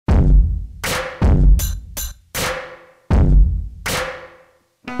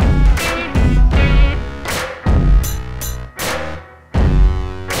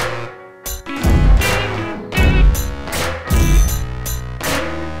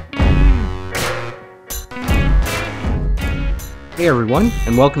Hey everyone,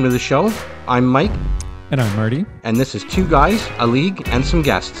 and welcome to the show. I'm Mike. And I'm Marty. And this is Two Guys, a League, and some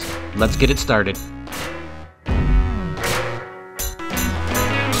guests. Let's get it started. We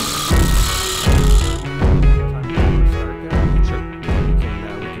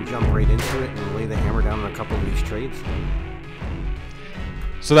can jump right into it and lay the hammer down on a couple of these trades.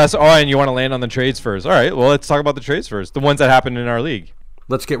 So that's all, and you want to land on the trades first. All right, well, let's talk about the trades first. The ones that happened in our league.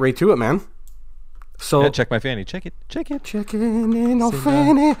 Let's get right to it, man. So Yeah, check my fanny. Check it. checking in on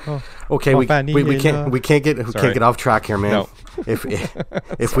fanny. Okay, we can't get off track here, man. No.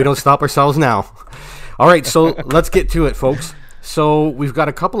 If we don't stop ourselves now. All right, so let's get to it, folks. So we've got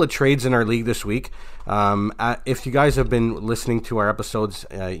a couple of trades in our league this week. If you guys have been listening to our episodes,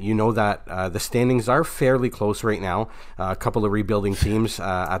 you know that the standings are fairly close right now. A couple of rebuilding teams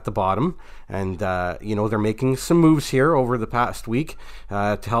at the bottom, and they're making some moves here over the past week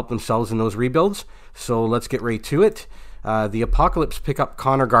to help themselves in those rebuilds. So let's get right to it. The Apocalypse pick up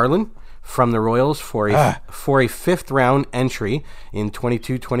Connor Garland from the Royals for a fifth round entry in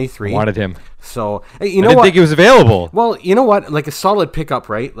 22-23. Wanted him. So hey, I didn't think he was available. Well, you know what? Like a solid pickup,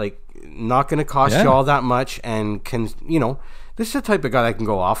 right? Like not going to cost you all that much, and can this is the type of guy that can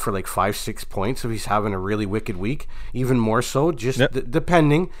go off for like 5-6 points if he's having a really wicked week. Even more so, just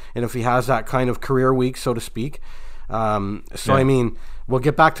depending, and if he has that kind of career week, so to speak. I mean, we'll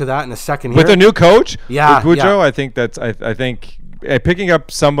get back to that in a second. With a new coach, with Bujo, yeah. I think I think picking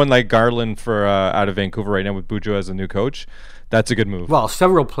up someone like Garland for out of Vancouver right now with Bujo as a new coach, that's a good move. Well,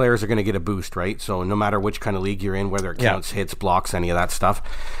 several players are going to get a boost, right? So no matter which kind of league you're in, whether it counts, hits, blocks, any of that stuff.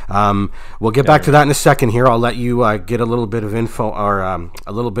 We'll get back to that in a second here. I'll let you get a little bit of info or a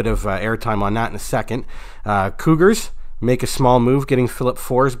little bit of airtime on that in a second. Cougars make a small move, getting Philip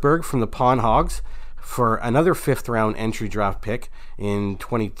Forsberg from the Pawn Hogs for another fifth round entry draft pick in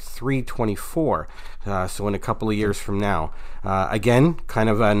 23-24. So in a couple of years from now. Again, kind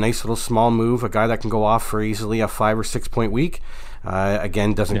of a nice little small move, a guy that can go off for easily a 5 or 6 point week.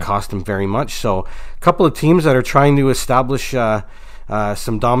 Again, doesn't cost him very much. So a couple of teams that are trying to establish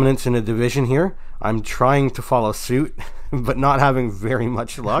some dominance in a division here. I'm trying to follow suit, but not having very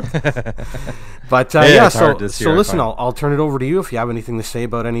much luck. But so listen, I'll turn it over to you if you have anything to say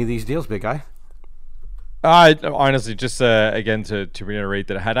about any of these deals, big guy. Honestly, just again to reiterate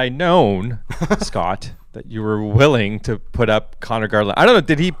that had I known, Scott, that you were willing to put up Connor Garland, I don't know,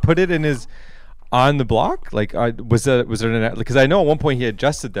 did he put it in his on the block? Like, was there because I know at one point he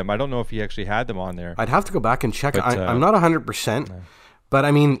adjusted them. I don't know if he actually had them on there. I'd have to go back and check. I'm not 100%, but I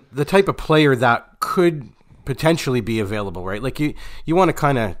mean the type of player that could potentially be available, right? Like you want to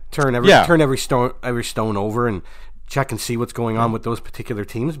kind of turn every stone over and check and see what's going on with those particular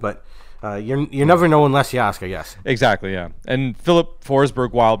teams, but. You never know unless you ask, I guess. Exactly, yeah. And Philip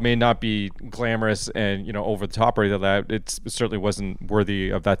Forsberg, while it may not be glamorous and over the top or anything like that, it certainly wasn't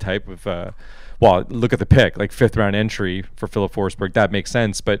worthy of that type of. Look at the pick, like fifth round entry for Philip Forsberg. That makes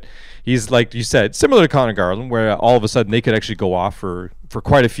sense, but he's like you said, similar to Connor Garland, where all of a sudden they could actually go off for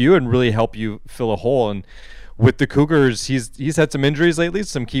quite a few and really help you fill a hole. And with the Cougars, he's had some injuries lately,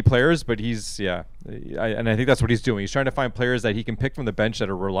 some key players, but I think that's what he's doing. He's trying to find players that he can pick from the bench that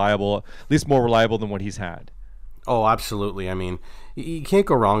are reliable, at least more reliable than what he's had. Oh, absolutely. I mean, you can't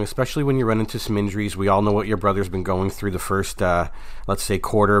go wrong, especially when you run into some injuries. We all know what your brother's been going through the first, let's say,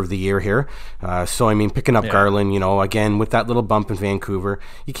 quarter of the year here. So, I mean, picking up Garland, again, with that little bump in Vancouver,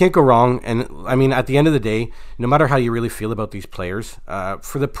 you can't go wrong. And, I mean, at the end of the day, no matter how you really feel about these players,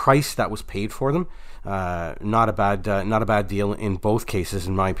 for the price that was paid for them, not a bad deal in both cases,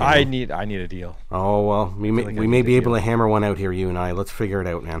 in my opinion. I need a deal. Oh well, we may be able to hammer one out here, you and I. Let's figure it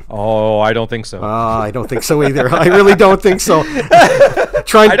out, man. Oh, I don't think so. I don't think so either. I really don't think so.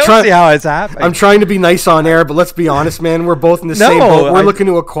 I don't see how it's happening. I'm trying to be nice on air, but let's be honest, man. We're both in the same boat. We're looking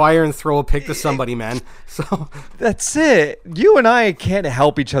to acquire and throw a pick to somebody, man. So that's it. You and I can't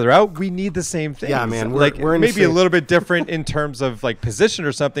help each other out. We need the same thing. Yeah, man. We're maybe a little bit different in terms of like position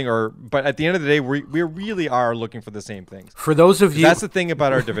or something, but at the end of the day, we really are looking for the same things. For those of you, that's the thing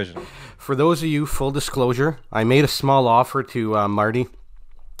about our division. For those of you, full disclosure, I made a small offer to Marty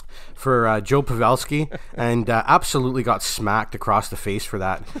for Joe Pavelski and absolutely got smacked across the face for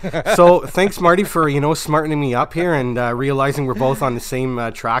that. So thanks, Marty, for smartening me up here and realizing we're both on the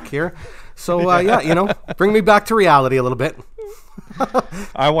same track here. So bring me back to reality a little bit.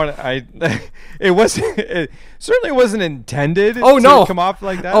 It certainly wasn't intended to come off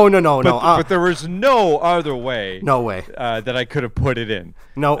like that. Oh, no. But there was no other way. No way. That I could have put it in.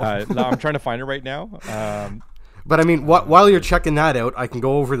 No. I'm trying to find it right now. But I mean, while you're checking that out, I can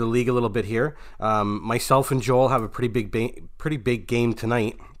go over the league a little bit here. Myself and Joel have a pretty big game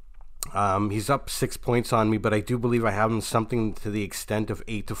tonight. He's up 6 points on me, but I do believe I have him something to the extent of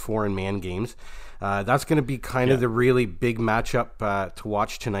 8-4 in man games. That's going to be kind of the really big matchup to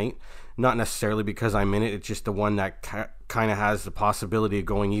watch tonight. Not necessarily because I'm in it. It's just the one that kind of has the possibility of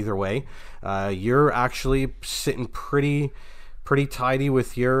going either way. You're actually sitting pretty tidy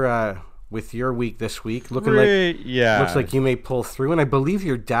with your week this week. Looks like you may pull through. And I believe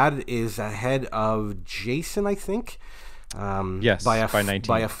your dad is ahead of Jason, I think. Yes, by 19.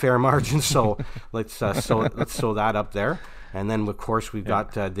 By a fair margin. So let's sew that up there. And then of course we've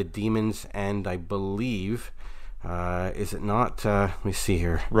got the Demons, and I believe is it not? Let me see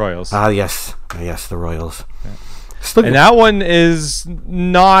here. Royals. Yes, the Royals. Yeah. And that one is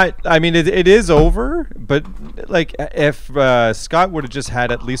not. I mean, it is over. But like, if Scott would have just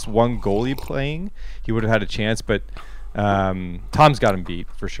had at least one goalie playing, he would have had a chance. But Tom's got him beat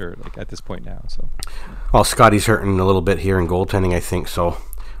for sure. Like at this point now. So, well, Scotty's hurting a little bit here in goaltending, I think. So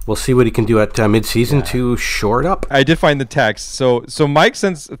we'll see what he can do at midseason to shore it up. I did find the text. So Mike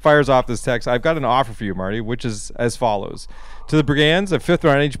fires off this text. I've got an offer for you, Marty, which is as follows: to the Brigands, a fifth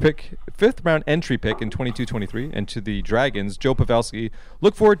round entry pick in 22-23, and to the Dragons, Joe Pavelski.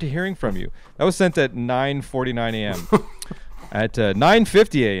 Look forward to hearing from you. That was sent at 9:49 a.m. At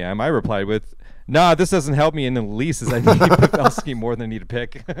 9:50 a.m., I replied with, "Nah, this doesn't help me in the least, as I need Pavelski more than I need a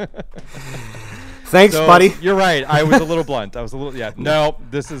pick." Thanks, buddy. You're right. I was a little blunt. No,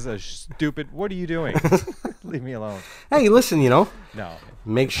 this is a stupid. What are you doing? Leave me alone. Hey, listen, No.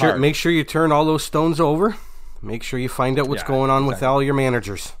 Make sure you turn all those stones over. Make sure you find out what's going on with all your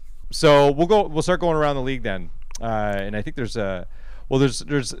managers. So we'll start going around the league then. And I think there's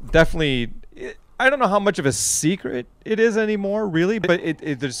definitely, I don't know how much of a secret it is anymore, really, but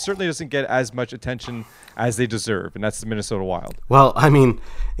it certainly doesn't get as much attention as they deserve, and that's the Minnesota Wild. Well, I mean,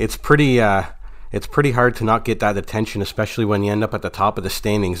 it's pretty hard to not get that attention, especially when you end up at the top of the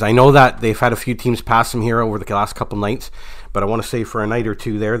standings. I know that they've had a few teams pass them here over the last couple nights, but I want to say for a night or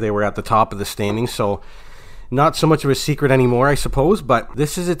two there, they were at the top of the standings, so not so much of a secret anymore, I suppose, but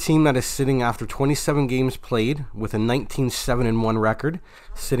this is a team that is sitting after 27 games played with a 19-7-1 record,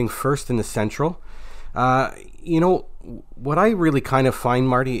 sitting first in the Central. What I really kind of find,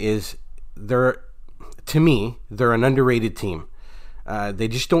 Marty, is they're an underrated team. They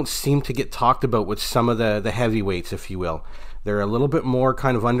just don't seem to get talked about with some of the heavyweights, if you will. They're a little bit more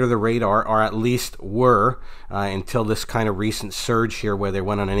kind of under the radar, or at least were, until this kind of recent surge here where they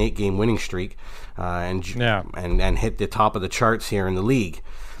went on an 8-game winning streak and hit the top of the charts here in the league.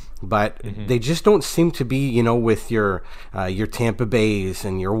 But they just don't seem to be, with your Tampa Bays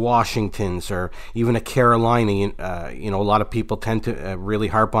and your Washingtons, or even a Carolina. A lot of people tend to really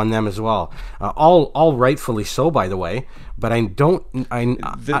harp on them as well. All rightfully so, by the way. But I don't.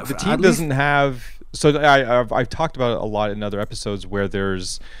 The team doesn't have. So I've talked about it a lot in other episodes where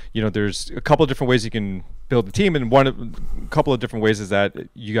there's a couple of different ways you can build a team, and a couple of different ways is that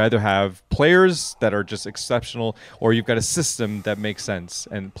you either have players that are just exceptional, or you've got a system that makes sense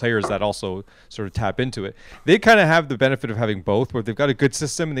and players that also sort of tap into it. They kind of have the benefit of having both, where they've got a good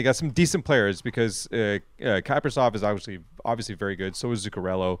system and they got some decent players, because Kaprizov is obviously very good. So is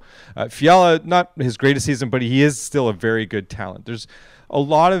Zuccarello. Fiala, not his greatest season, but he is still a very good talent. There's a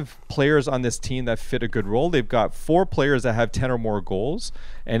lot of players on this team that fit a good role. They've got 4 players that have 10 or more goals,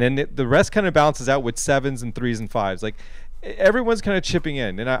 and then the rest kind of balances out with 7s and 3s and 5s. Like, everyone's kind of chipping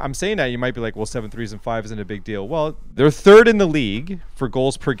in. And I'm saying that, you might be like, well, 7 3s and 5s isn't a big deal. Well, they're 3rd in the league for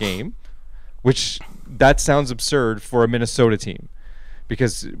goals per game, which that sounds absurd for a Minnesota team,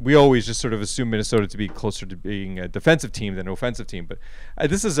 because we always just sort of assume Minnesota to be closer to being a defensive team than an offensive team. But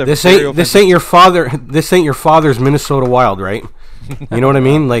this ain't your father's Minnesota Wild, right? You know what I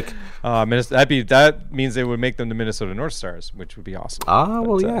mean? Like, that means they would make them the Minnesota North Stars, which would be awesome.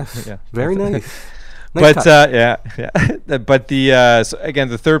 Yes, very nice. But but so again,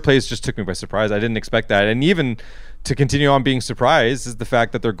 the third place just took me by surprise. I didn't expect that, and even to continue on being surprised is the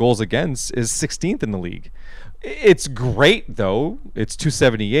fact that their goals against is 16th in the league. It's great, though. It's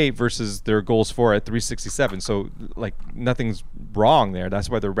 278 versus their goals for at 367. So, like, nothing's wrong there. That's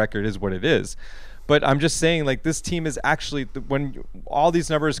why their record is what it is. But I'm just saying, like, this team is actually, when all these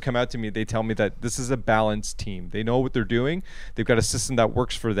numbers come out to me, they tell me that this is a balanced team. They know what they're doing. They've got a system that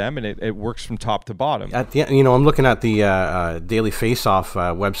works for them, and it works from top to bottom. I'm looking at the Daily Face-Off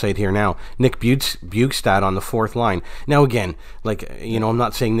website here now. Nick Bjugstad on the 4th line. Now, again, I'm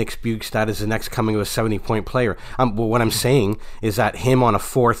not saying Nick Bjugstad is the next coming of a 70-point player. What I'm saying is that him on a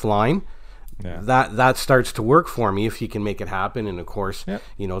 4th line, that starts to work for me if he can make it happen. And of course, they're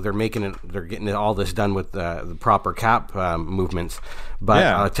getting all this done with the proper cap movements.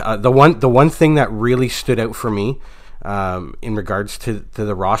 But the one thing that really stood out for me in regards to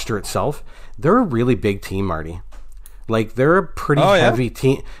the roster itself, they're a really big team, Marty. Like, they're a pretty heavy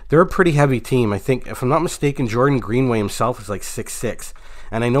team. They're a pretty heavy team. I think, if I'm not mistaken, Jordan Greenway himself is like 6'6",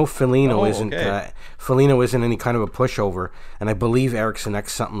 and I know Foligno isn't. Foligno isn't any kind of a pushover, and I believe Eriksson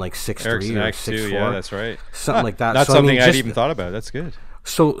Ek's something like 6'3" or 6'4". Yeah, that's right. Something like that. That's something I'd even thought about. That's good.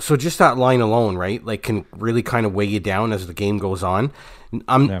 So just that line alone, right? Like, can really kind of weigh you down as the game goes on.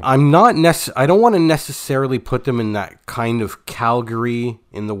 I don't want to necessarily put them in that kind of Calgary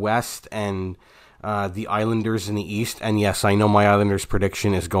in the West and the Islanders in the East. And yes, I know my Islanders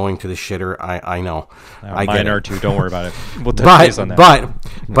prediction is going to the shitter. I know. Mine are too. Don't worry about it. We'll touch base on that.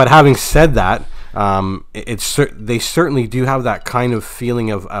 But having said that, they certainly do have that kind of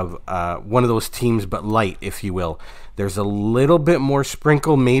feeling of one of those teams, but light, if you will. There's a little bit more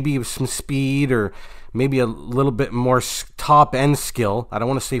sprinkle, maybe of some speed, or maybe a little bit more top end skill. I don't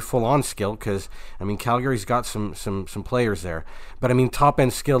want to say full on skill, because I mean Calgary's got some players there, but I mean top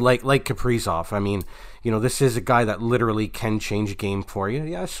end skill like Kaprizov. I mean, this is a guy that literally can change a game for you.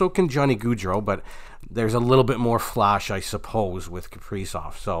 Yeah, so can Johnny Gaudreau, but there's a little bit more flash, I suppose, with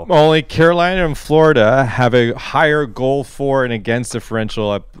Kaprizov. So only Carolina and Florida have a higher goal for and against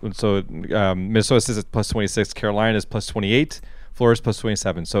differential. So Minnesota is at +26, Carolina is +28, Florida's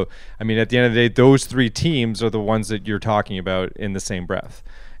 +27. So I mean, at the end of the day, those three teams are the ones that you're talking about in the same breath.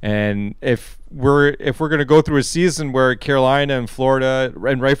 And if we're going to go through a season where Carolina and Florida,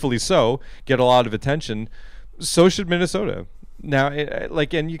 and rightfully so, get a lot of attention, so should Minnesota. Now,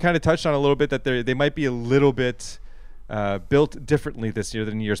 and you kind of touched on a little bit that they might be a little bit built differently this year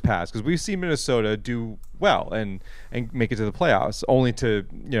than years past, because we've seen Minnesota do well and make it to the playoffs, only to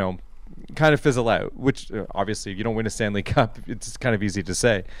kind of fizzle out. Which obviously, if you don't win a Stanley Cup, it's kind of easy to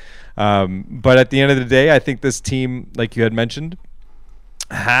say. But at the end of the day, I think this team, like you had mentioned,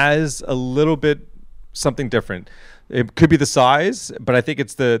 has a little bit something different. It could be the size, but I think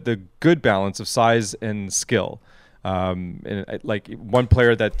it's the good balance of size and skill. And like one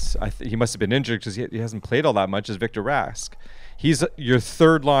player that he must have been injured because he hasn't played all that much is Victor Rask. He's your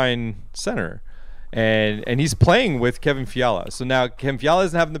third line center, and he's playing with Kevin Fiala. So now Kevin Fiala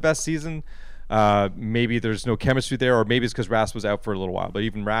isn't having the best season. Maybe there's no chemistry there, or maybe it's because Rask was out for a little while. But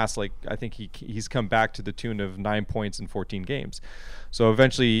even Rask, I think he's come back to the tune of 9 points in 14 games. So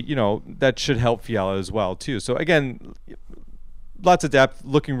eventually, that should help Fiala as well too. So again, lots of depth,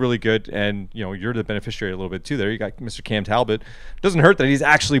 looking really good, and you're the beneficiary a little bit too. There, you got Mr. Cam Talbot. Doesn't hurt that he's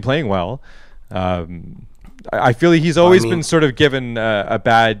actually playing well. I feel like he's always been sort of given a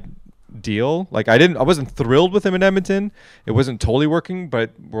bad deal. Like I wasn't thrilled with him in Edmonton. It wasn't totally working,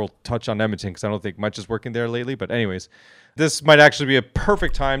 but we'll touch on Edmonton because I don't think much is working there lately. But anyways, this might actually be a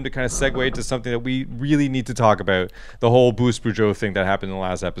perfect time to kind of segue to something that we really need to talk about: the whole Bruce Boudreau thing that happened in the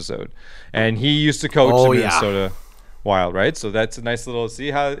last episode. And he used to coach the Minnesota Wild, right? So that's a nice little,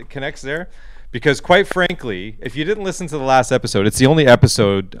 see how it connects there? Because quite frankly, if you didn't listen to the last episode, it's the only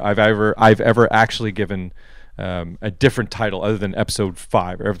episode I've ever actually given a different title other than episode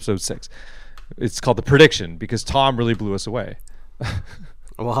 5 or episode 6. It's called The Prediction, because Tom really blew us away.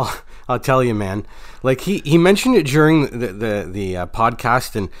 Well, I'll tell you, man. Like he mentioned it during the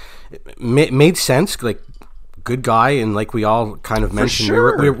podcast, and it made sense. Like, good guy, and like we all kind of mentioned,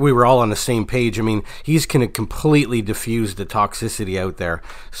 sure. we were all on the same page. I mean, he's going to completely diffuse the toxicity out there.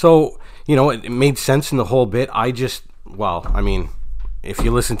 So, it made sense in the whole bit. If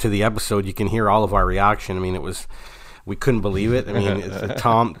you listen to the episode, you can hear all of our reaction. I mean, we couldn't believe it. I mean, it's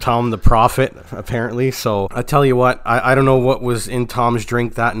Tom the Prophet, apparently. So I tell you what, I don't know what was in Tom's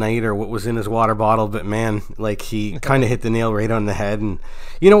drink that night or what was in his water bottle, but man, like he kind of hit the nail right on the head, and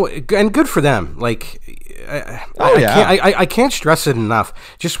and good for them. Like I can't stress it enough.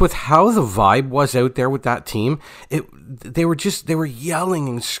 Just with how the vibe was out there with that team, they were yelling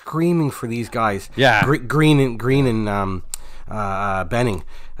and screaming for these guys. Yeah, Green and Benning.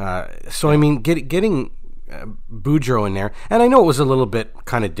 So I mean, getting Boudreau in there, and I know it was a little bit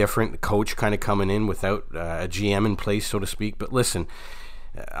kind of different, the coach kind of coming in without a GM in place, so to speak, but listen,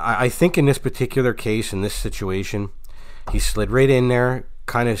 I think in this particular case, in this situation, he slid right in there,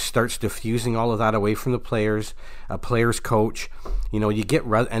 kind of starts diffusing all of that away from the players, a player's coach. You get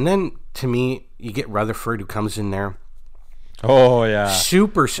and then to me, you get Rutherford, who comes in there. Oh yeah,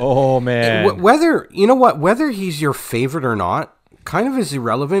 super. Oh man, whether he's your favorite or not, kind of is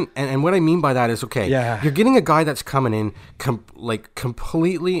irrelevant. And what I mean by that is, okay, you're getting a guy that's coming in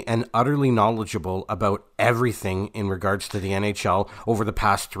completely and utterly knowledgeable about everything in regards to the NHL over the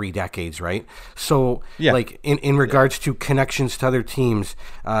past 3 decades, right? So, like, in regards to connections to other teams,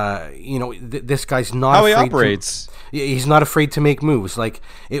 this guy's not how afraid he operates. He's not afraid to make moves. Like,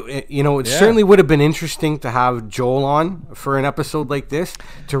 it certainly would have been interesting to have Joel on for an episode like this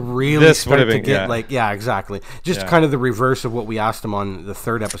to really start to get exactly. Just kind of the reverse of what we asked him on the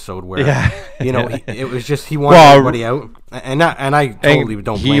 3rd episode, where it was just he wanted everybody out, and I totally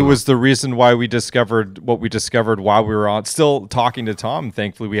don't blame him. He was the reason why we discovered what we discovered while we were still talking to Tom.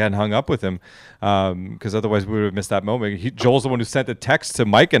 Thankfully, we hadn't hung up with him, because otherwise we would have missed that moment. Joel's the one who sent the text to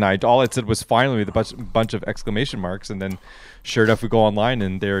Mike and I. All it said was "finally" with a bunch of exclamation marks, and then sure enough, we go online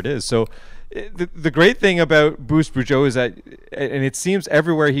and there it is. So the great thing about Bruce Boudreau is that, and it seems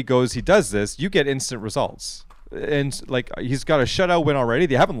everywhere he goes, he does this. You get instant results, and like he's got a shutout win already.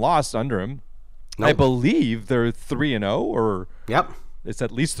 They haven't lost under him. Nope. I believe they're 3-0, or it's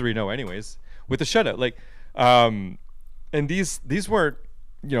at least 3-0 anyways with the shutout. Like, and these weren't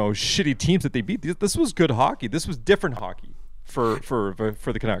shitty teams that they beat. This was good hockey. This was different hockey for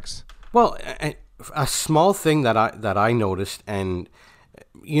the Canucks. Well, a small thing that I noticed, and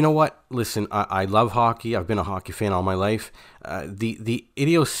you know what? Listen, I love hockey. I've been a hockey fan all my life. The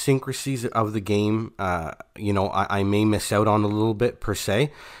idiosyncrasies of the game, I may miss out on a little bit per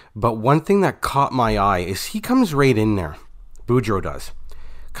se. But one thing that caught my eye is he comes right in there. Boudreau does.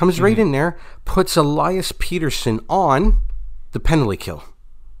 Comes right in there, puts Elias Peterson on the penalty kill.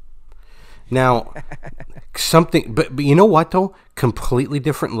 Now, but you know what, though? Completely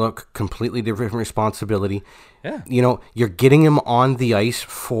different look, completely different responsibility. Yeah. You're getting him on the ice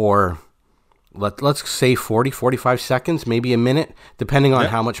for, let's say 40, 45 seconds, maybe a minute, depending on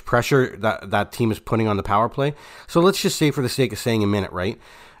how much pressure that team is putting on the power play. So let's just say, for the sake of saying, a minute, right?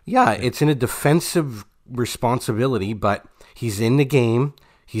 Yeah, it's in a defensive responsibility, but he's in the game.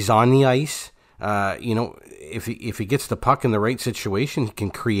 He's on the ice. If he gets the puck in the right situation, he can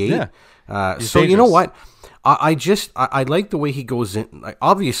create. Yeah. So dangerous. You know what? I like the way he goes in. Like,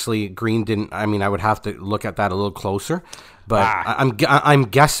 obviously, Green didn't. I mean, I would have to look at that a little closer. But I'm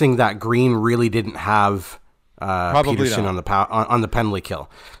guessing that Green really didn't have Peterson on the penalty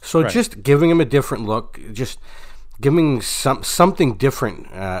kill. So just giving him a different look, just giving something different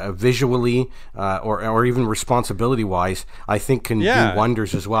visually or even responsibility wise, I think can do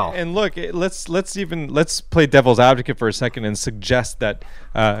wonders as well. And look, let's play devil's advocate for a second and suggest that.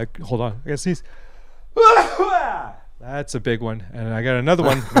 Hold on, I guess he's. That's a big one, and I got another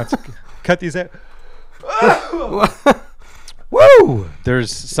one. Let's cut these out. Woo!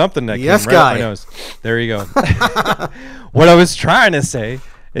 There's something that came right up my nose. There you go. What I was trying to say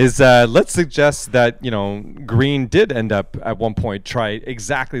is let's suggest that Green did end up at one point try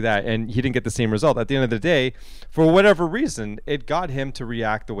exactly that, and he didn't get the same result. At the end of the day, for whatever reason, it got him to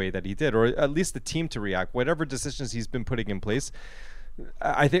react the way that he did, or at least the team to react. Whatever decisions he's been putting in place,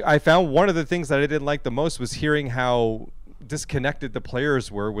 I think I found one of the things that I didn't like the most was hearing how disconnected the players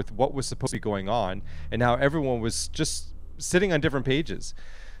were with what was supposed to be going on, and how everyone was just sitting on different pages.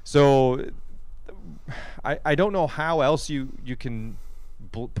 So I don't know how else you can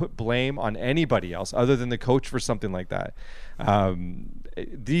put blame on anybody else other than the coach for something like that.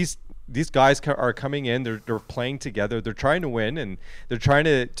 These guys are coming in. They're playing together. They're trying to win, and they're trying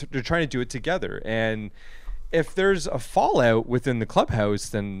to do it together. And if there's a fallout within the clubhouse,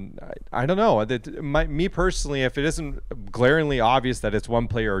 then I don't know. Me personally, if it isn't glaringly obvious that it's one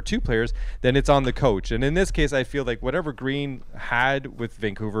player or two players, then it's on the coach. And in this case, I feel like whatever Green had with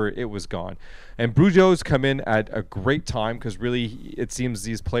Vancouver, it was gone. And Boudreau's come in at a great time, because really it seems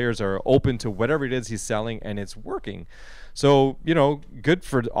these players are open to whatever it is he's selling, and it's working. So, good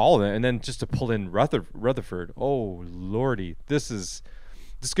for all of it. And then just to pull in Rutherford, oh lordy, this is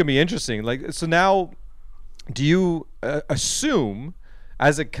going to be interesting. Like, so now, do you assume,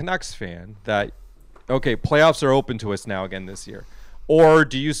 as a Canucks fan, that okay, playoffs are open to us now again this year? Or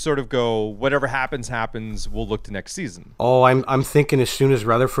do you sort of go, whatever happens, we'll look to next season? Oh, I'm thinking as soon as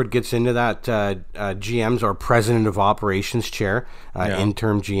Rutherford gets into that GM's or president of operations chair,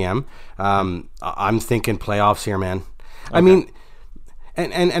 interim GM, I'm thinking playoffs here, man. Okay. I mean,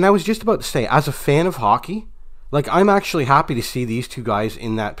 and I was just about to say, as a fan of hockey, like, I'm actually happy to see these two guys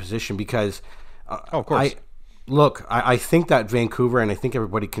in that position, because of course. I think that Vancouver, and I think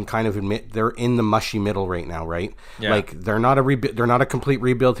everybody can kind of admit, they're in the mushy middle right now, right? Yeah. Like, they're not a complete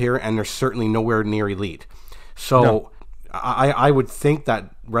rebuild here, and they're certainly nowhere near elite. So I would think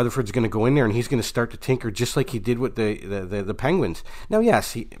that Rutherford's going to go in there and he's going to start to tinker just like he did with the Penguins. Now,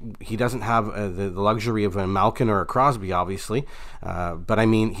 yes, he doesn't have the luxury of a Malkin or a Crosby, obviously, but I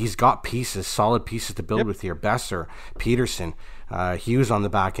mean, he's got pieces, solid pieces to build with here. Besser, Peterson, Hughes on the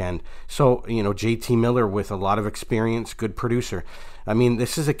back end. So, JT Miller with a lot of experience, good producer. I mean,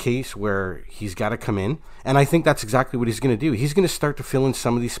 this is a case where he's got to come in, and I think that's exactly what he's going to do. He's going to start to fill in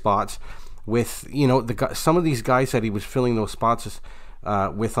some of these spots with, some of these guys that he was filling those spots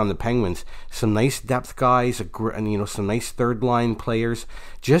with on the Penguins. Some nice depth guys, and some nice third line players,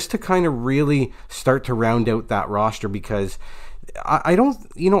 just to kind of really start to round out that roster, because I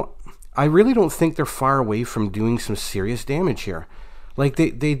really don't think they're far away from doing some serious damage here. Like,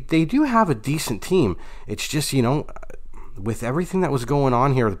 they do have a decent team. It's just, with everything that was going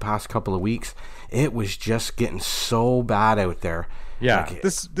on here the past couple of weeks, it was just getting so bad out there. Yeah,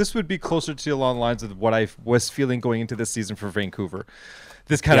 this would be closer to along the lines of what I was feeling going into this season for Vancouver.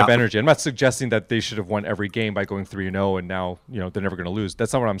 This kind of energy. I'm not suggesting that they should have won every game by going 3-0 and now they're never going to lose.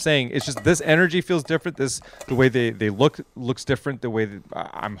 That's not what I'm saying. It's just this energy feels different. The way they looks different. The way that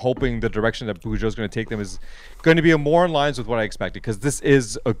I'm hoping the direction that Bujo is going to take them is going to be more in lines with what I expected, because this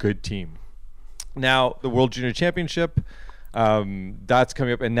is a good team. Now the World Junior Championship, that's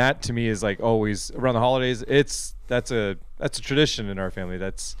coming up, and that to me is like always around the holidays. That's a tradition in our family.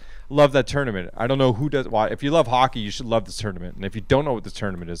 Love that tournament. I don't know who does. Well, if you love hockey, you should love this tournament. And if you don't know what this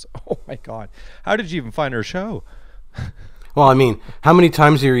tournament is, oh my God, how did you even find our show? Well, I mean, how many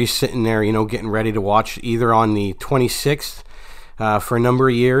times are you sitting there, getting ready to watch either on the 26th for a number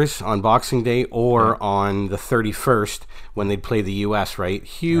of years on Boxing Day, or on the 31st when they'd play the U.S., right?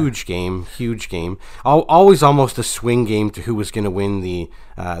 Huge game. Always almost a swing game to who was going to win the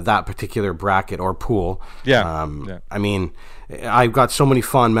that particular bracket or pool. I mean, I've got so many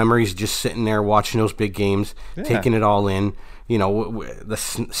fond memories just sitting there watching those big games, taking it all in. The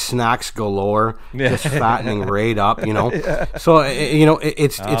snacks galore, just fattening right up. So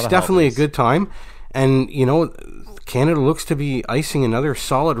it's definitely a good time, and Canada looks to be icing another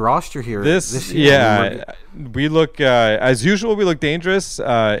solid roster here this year. Yeah, we look as usual. We look dangerous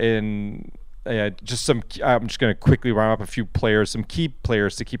in. Just some. I'm just going to quickly run up a few players, some key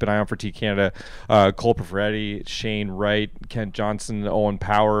players to keep an eye on for Team Canada: Cole Perfetti, Shane Wright, Kent Johnson, Owen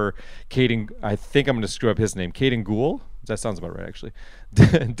Power, Caden. I think I'm going to screw up his name. Caden Gould. That sounds about right, actually.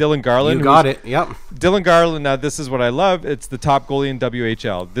 Dylan Garland. You got it. Yep. Dylan Garland. Now, this is what I love. It's the top goalie in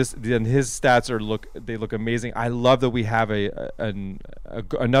WHL. And his stats look amazing. I love that we have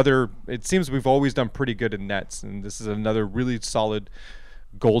another. It seems we've always done pretty good in nets, and this is another really solid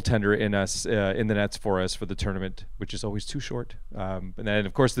goaltender in the nets for us for the tournament, which is always too short. And then,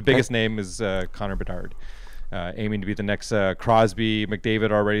 of course, the biggest name is Connor Bedard. Aiming to be the next Crosby,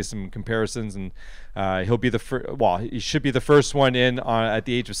 McDavid. Already some comparisons, and he'll be the first. Well, he should be the first one in at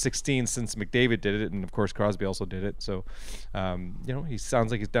the age of 16 since McDavid did it, and of course Crosby also did it. So, he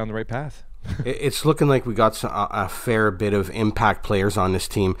sounds like he's down the right path. It's looking like we got a fair bit of impact players on this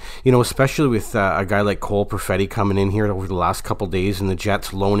team, especially with a guy like Cole Perfetti coming in here over the last couple of days and the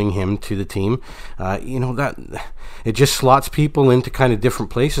Jets loaning him to the team. That it just slots people into kind of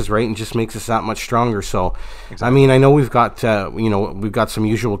different places, right, and just makes us that much stronger. So, exactly. I mean, I know we've got we've got some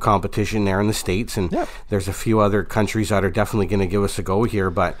usual competition there in the States, and there's a few other countries that are definitely going to give us a go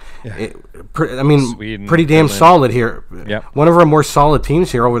here, but Sweden, pretty damn Finland. solid here. Yep. One of our more solid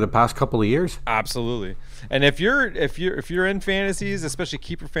teams here over the past couple of years. Absolutely. And if you're in fantasies, especially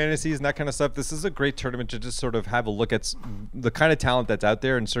keeper fantasies and that kind of stuff, this is a great tournament to just sort of have a look at the kind of talent that's out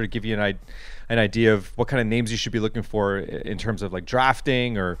there and sort of give you an idea of what kind of names you should be looking for in terms of like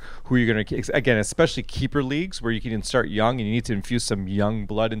drafting or who you're going to, again, especially keeper leagues where you can start young and you need to infuse some young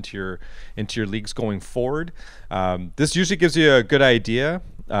blood into your leagues going forward. This usually gives you a good idea.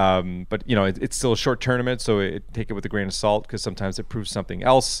 But it's still a short tournament, so take it with a grain of salt, because sometimes it proves something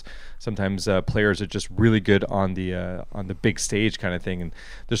else. Sometimes players are just really good on the big stage kind of thing, and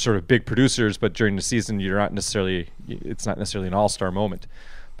they're sort of big producers. But during the season, it's not necessarily an all-star moment.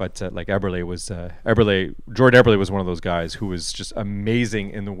 But like Jordan Eberle was one of those guys who was just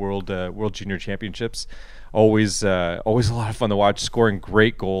amazing in the World Junior Championships. Always a lot of fun to watch, scoring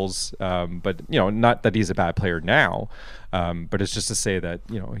great goals. But not that he's a bad player now. But it's just to say that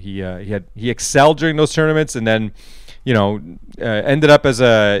he excelled during those tournaments, and then ended up as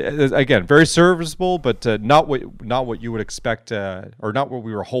again very serviceable, but not what you would expect, or not what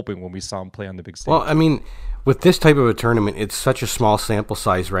we were hoping when we saw him play on the big stage. Well, I mean, with this type of a tournament, it's such a small sample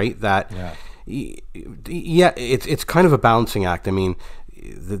size, right? That it's kind of a balancing act. I mean,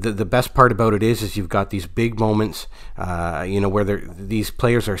 the best part about it is you've got these big moments, where these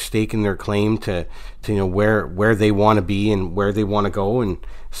players are staking their claim to where they want to be and where they want to go and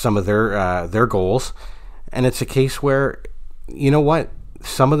some of their goals, and it's a case where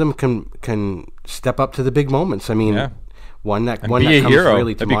some of them can step up to the big moments. I mean. Yeah. One that comes hero.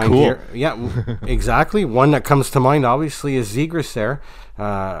 Really to That'd mind be cool. here. Yeah, exactly. One that comes to mind obviously is Zegras there.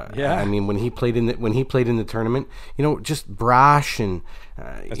 I mean when he played in the tournament, just brash and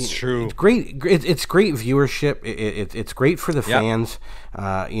that's true. It's great. It's great viewership. It's great for the fans.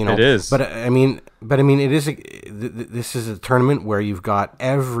 It is. But I mean, it is. This is a tournament where you've got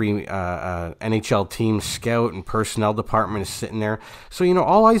every NHL team scout and personnel department is sitting there. So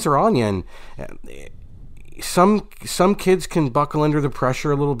all eyes are on you and. Some kids can buckle under the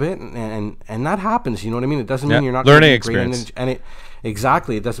pressure a little bit, and that happens. You know what I mean? It doesn't mean you're not learning experience.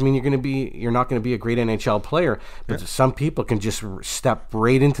 Exactly. It doesn't mean you're not going to be a great NHL player. But some people can just step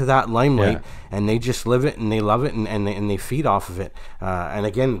right into that limelight, and they just live it and they love it and they feed off of it. And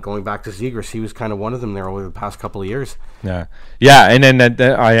again, going back to Zegras, he was kind of one of them there over the past couple of years. Yeah, and then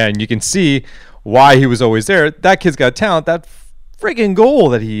and you can see why he was always there. That kid's got talent. That friggin' goal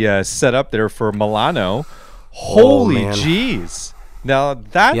that he set up there for Milano. Holy jeez. Now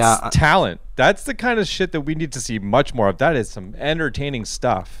that's talent. That's the kind of shit that we need to see much more of. That is some entertaining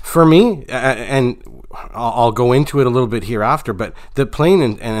stuff. For me, and I'll go into it a little bit hereafter, but the plain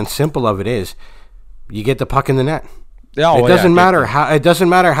and simple of it is you get the puck in the net. It doesn't matter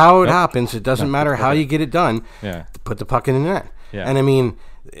how it happens. It doesn't matter how you get it done. Yeah. Put the puck in the net. Yeah. And I mean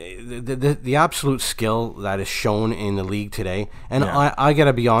the absolute skill that is shown in the league today, and I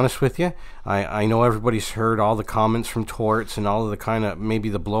gotta be honest with you, I know everybody's heard all the comments from Torts and all of the kind of maybe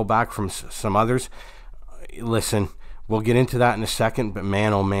the blowback from some others. Listen, we'll get into that in a second, but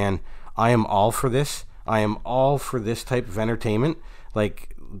man, oh man, I am all for this. I am all for this type of entertainment.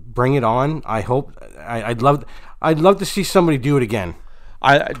 Like, bring it on. I hope I'd love to see somebody do it again.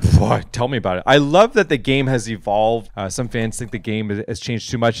 Tell me about it. I love that the game has evolved. Some fans think the game has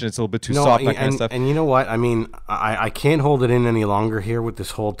changed too much and it's a little bit too soft, that kind of stuff. And you know what? I mean, I can't hold it in any longer here with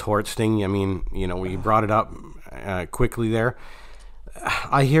this whole Torts thing. I mean, we brought it up quickly there.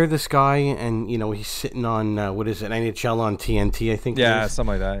 I hear this guy, and he's sitting on what is it, NHL on TNT, I think. Yeah,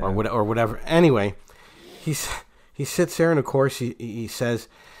 something like that, or whatever. Anyway, he sits there, and of course he says,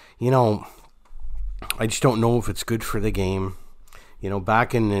 I just don't know if it's good for the game.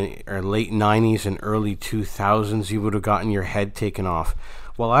 Back in the late 90s and early 2000s, you would have gotten your head taken off.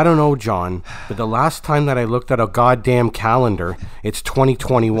 Well, I don't know, John, but the last time that I looked at a goddamn calendar, it's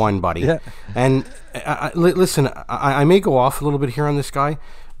 2021, buddy. Yeah. And listen, I may go off a little bit here on this guy,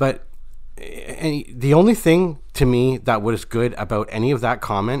 but the only thing to me that was good about any of that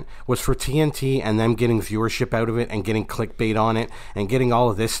comment was for TNT and them getting viewership out of it and getting clickbait on it and getting all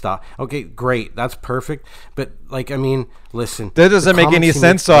of this stuff. Okay, great, that's perfect. But listen, that doesn't make any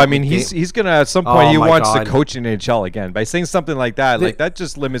sense. So he's gonna at some point he wants to coach in NHL again. By saying something like that, that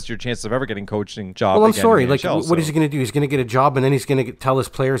just limits your chances of ever getting coaching job. Well, I'm sorry. What is he gonna do? He's gonna get a job and then he's gonna tell his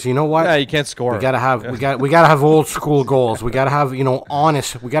players, you know what? Yeah, you can't score. We gotta have old school goals. We gotta have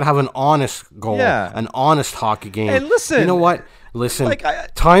honest. We gotta have an honest goal. Yeah. An honest hockey game. And listen, you know what? Listen,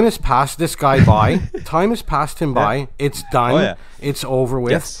 time has passed this guy by. Time has passed him by. It's done. Oh, yeah. It's over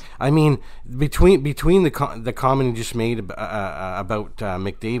with. Yes. I mean, between the comment he just made about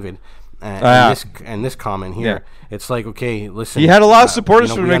McDavid and this comment here, it's like, okay, listen. He had a lot of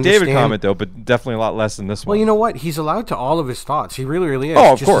supporters from the McDavid comment, though, but definitely a lot less than this one. Well, you know what? He's allowed to all of his thoughts. He really, really is.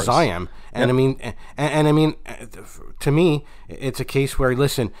 Oh, of just course. As I am. And I mean, to me, it's a case where,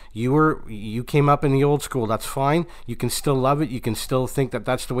 listen, you came up in the old school. That's fine. You can still love it. You can still think that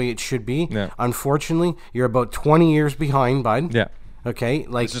that's the way it should be. Yeah. Unfortunately, you're about 20 years behind, bud. Yeah. Okay,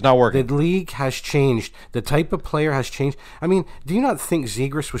 it's just not working. The league has changed. The type of player has changed. I mean, do you not think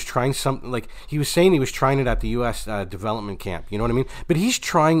Zegras was trying something like he was saying he was trying it at the U.S. development camp? You know what I mean? But he's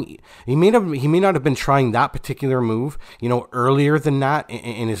trying. He may not have been trying that particular move, earlier than that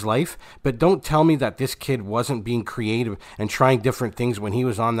in his life. But don't tell me that this kid wasn't being creative and trying different things when he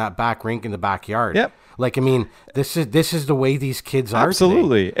was on that back rink in the backyard. Yep. This is the way these kids are.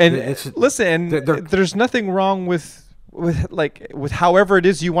 Absolutely. Today. And listen, there's nothing wrong with however it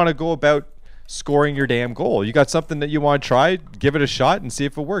is you want to go about scoring your damn goal. You got something that you want to try, give it a shot and see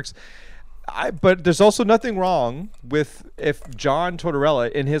if it works. But there's also nothing wrong with if John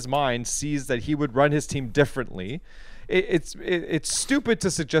Tortorella in his mind sees that he would run his team differently. It's stupid to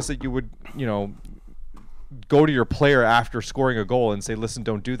suggest that you would go to your player after scoring a goal and say, listen,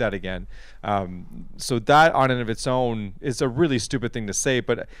 don't do that again. So that on and of its own is a really stupid thing to say,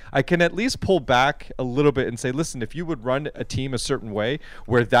 but I can at least pull back a little bit and say, listen, if you would run a team a certain way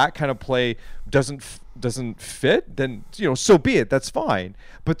where that kind of play doesn't fit, then, you know, so be it. That's fine.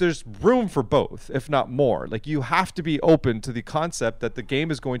 But there's room for both, if not more. Like, you have to be open to the concept that the game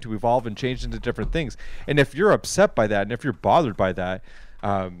is going to evolve and change into different things. And if you're upset by that, and if you're bothered by that,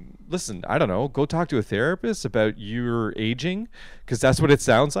 listen, I don't know, go talk to a therapist about your aging, because that's what it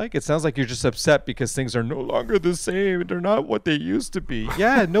sounds like. It sounds like you're just upset because things are no longer the same. They're not what they used to be.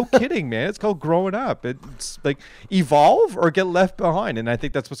 Yeah, no kidding, man. It's called growing up. It's like evolve or get left behind. And I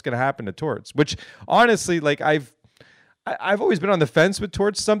think that's what's going to happen to Torts, which honestly, like, I've always been on the fence with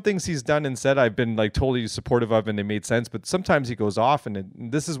Torts. Some things he's done and said I've been like totally supportive of and they made sense, but sometimes he goes off, and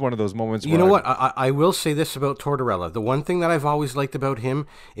this is one of those moments where... You know what? I will say this about Tortorella. The one thing that I've always liked about him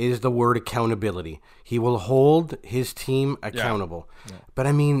is the word accountability. He will hold his team accountable. Yeah. But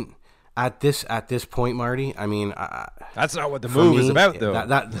I mean... At this point, Marty, I mean, that's not what the move is about,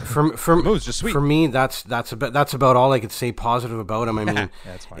 though. For move's just sweet. For me, that's about all I could say positive about him. I mean,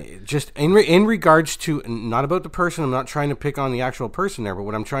 that's fine. Just in regards to, not about the person. I'm not trying to pick on the actual person there, but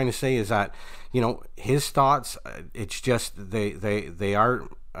what I'm trying to say is that, you know, his thoughts. It's just they are.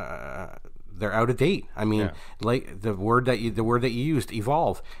 They're out of date. I mean, like the word that you used,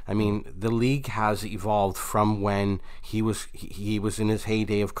 evolve. I mean, the league has evolved from when he was in his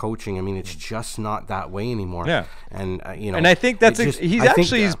heyday of coaching. I mean, it's just not that way anymore. Yeah, and you know, and I think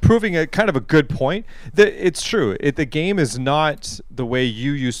he's proving a kind of a good point. That it's true. The game is not the way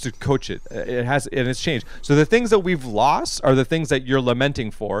you used to coach it. It's changed. So the things that we've lost are the things that you're lamenting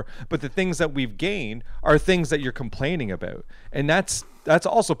for, but the things that we've gained are things that you're complaining about, and that's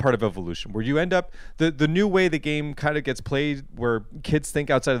also part of evolution, where you end up the new way the game kind of gets played, where kids think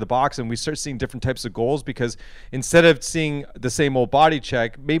outside of the box, and we start seeing different types of goals, because instead of seeing the same old body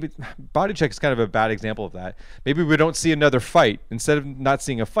check, maybe body check is kind of a bad example of that. Maybe we don't see another fight. Instead of not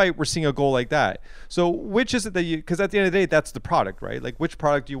seeing a fight, we're seeing a goal like that. So which is it that because at the end of the day, that's the product, right? Like, which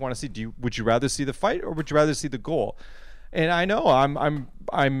product do you want to see? Would you rather see the fight, or would you rather see the goal? And I know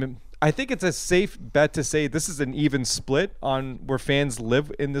I think it's a safe bet to say this is an even split on where fans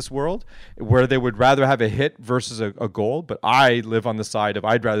live in this world, where they would rather have a hit versus a goal. But I live on the side of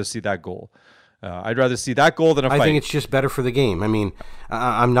I'd rather see that goal. I'd rather see that goal than a fight. I think it's just better for the game. I mean,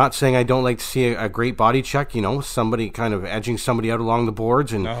 I'm not saying I don't like to see a great body check, you know, somebody kind of edging somebody out along the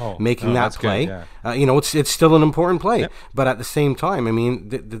boards and making that play. Good, yeah. You know, it's still an important play. Yep. But at the same time, I mean,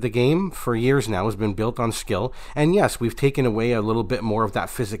 the game for years now has been built on skill. And yes, we've taken away a little bit more of that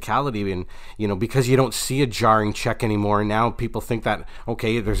physicality. And, you know, because you don't see a jarring check anymore, now people think that,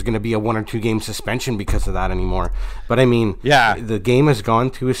 okay, there's going to be a 1 or 2 game suspension because of that anymore. But I mean, the game has gone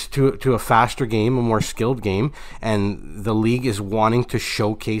to a faster game, a more skilled game, and the league is wanting to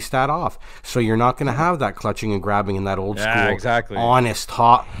showcase that off. So you're not going to have that clutching and grabbing in that old school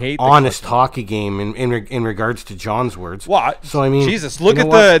honest hockey game in regards to John's words. Well, so I mean, Jesus, look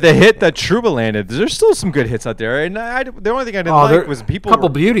at the hit that Trouba landed. There's still some good hits out there, and the only thing I didn't like was people. Couple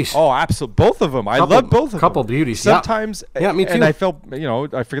beauties. Oh, absolutely, both of them. I love both of them. Couple beauties. Sometimes, yeah, me too. And I felt, you know,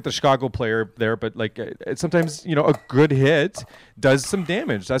 I forget the Chicago player there, but like sometimes, you know, a good hit does some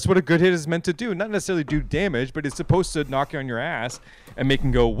damage. That's what a good hit is meant to do. Not necessarily do damage, but it's supposed to knock you on your ass and make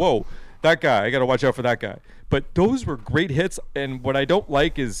him go, whoa, that guy, I got to watch out for that guy. But those were great hits, and what I don't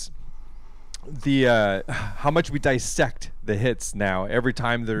like is the how much we dissect the hits now. Every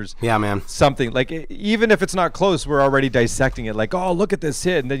time there's something, like even if it's not close, we're already dissecting it, like, oh, look at this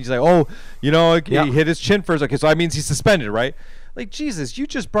hit, and then he's like, oh, you know, he hit his chin first, okay, so that means he's suspended, right? Like, Jesus, you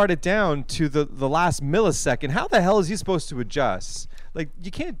just brought it down to the last millisecond. How the hell is he supposed to adjust? Like,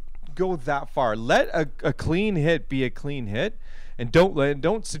 you can't go that far. Let a clean hit be a clean hit, and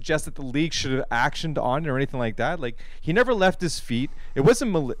don't suggest that the league should have actioned on it or anything like that. Like, he never left his feet. It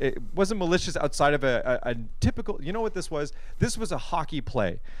wasn't malicious outside of a typical. You know what this was? This was a hockey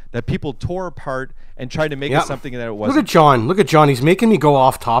play that people tore apart and tried to make it something that it wasn't. Look at John. He's making me go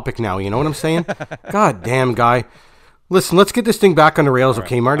off topic now. You know what I'm saying? God damn, guy. Listen, let's get this thing back on the rails,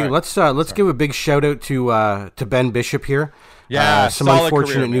 okay, Marty? Right. Let's give a big shout out to Ben Bishop here. Yeah, some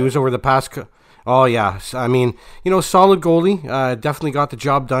unfortunate news over the past. Oh yeah, I mean, you know, solid goalie. Definitely got the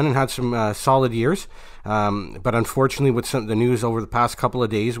job done and had some solid years. But unfortunately, with the news over the past couple of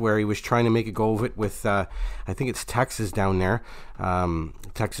days, where he was trying to make a go of it with, I think it's Texas down there.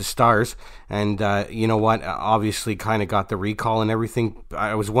 Texas Stars, and you know what? Obviously, kind of got the recall and everything.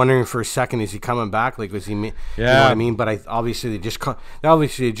 I was wondering for a second, is he coming back? Like, was he? You know what I mean? But obviously they just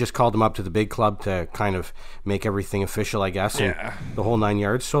called him up to the big club to kind of make everything official, I guess. Yeah. And the whole 9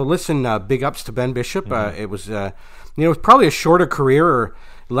 yards. So listen, big ups to Ben Bishop. It was it was probably a shorter career or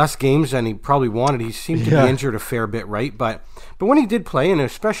less games than he probably wanted. He seemed to be injured a fair bit, right? But when he did play, and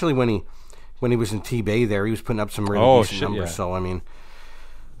especially when he was in T-Bay there, he was putting up some really decent numbers. Yeah. So I mean,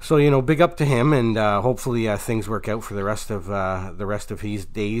 big up to him, and hopefully things work out for the rest of his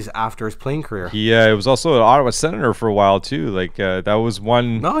days after his playing career. Yeah, it was also an Ottawa Senator for a while too. Like that was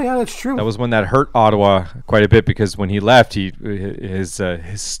one. Oh yeah, that's true. That was one that hurt Ottawa quite a bit because when he left, his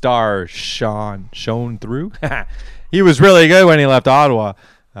star shone through. He was really good when he left Ottawa.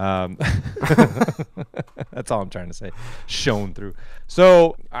 That's all I'm trying to say. Shone through.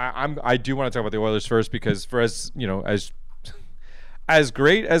 So I do want to talk about the Oilers first because for as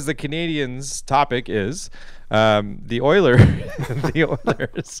great as the Canadians topic is, the Oilers,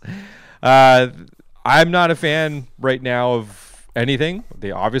 I'm not a fan right now of anything.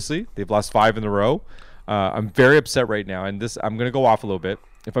 They've lost 5 in a row. I'm very upset right now, and I'm going to go off a little bit.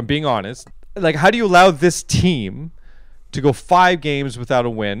 If I'm being honest, like, how do you allow this team to go 5 games without a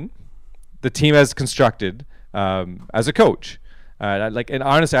win? The team has constructed as a coach. And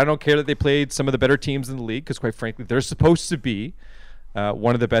honestly, I don't care that they played some of the better teams in the league because, quite frankly, they're supposed to be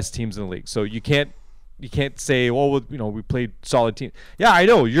one of the best teams in the league. So you can't say, well, we played solid teams. Yeah, I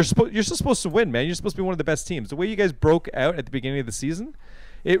know you're still supposed to win, man. You're supposed to be one of the best teams. The way you guys broke out at the beginning of the season,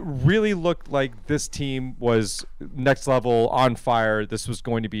 it really looked like this team was next level, on fire. This was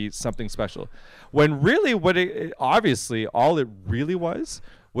going to be something special. When really obviously all it really was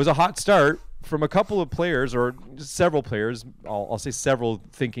a hot start from a couple of players or several players. I'll say several,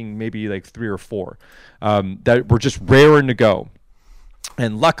 thinking maybe like 3 or 4 that were just raring to go.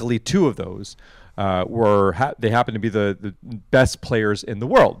 And luckily 2 of those they happen to be the best players in the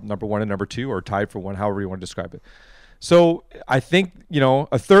world. Number 1 and number 2 are tied for 1, however you want to describe it. So I think,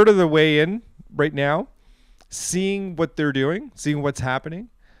 a third of the way in right now, seeing what they're doing, seeing what's happening,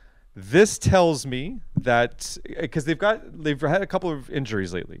 this tells me that because they've had a couple of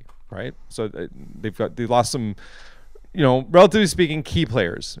injuries lately, right? So they lost some, relatively speaking, key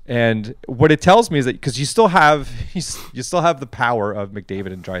players. And what it tells me is that because you still have the power of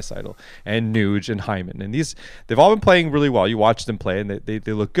McDavid and Draisaitl and Nuge and Hyman, and they've all been playing really well. You watch them play, and they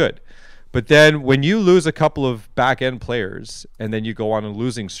look good. But then when you lose a couple of back-end players and then you go on a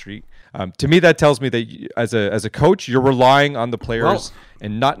losing streak, to me that tells me that as a coach, you're relying on the players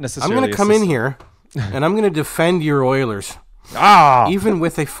and not necessarily. I'm going to come in here and I'm going to defend your Oilers. Even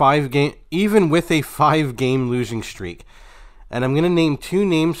with a 5-game losing streak. And I'm going to name 2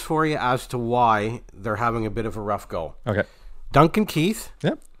 names for you as to why they're having a bit of a rough go. Okay. Duncan Keith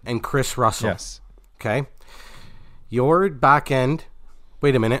and Chris Russell. Yes. Okay. Your back end.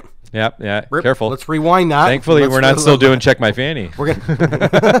 Wait a minute. Yeah. Careful. Let's rewind that. Thankfully, we're not still doing Check My Fanny.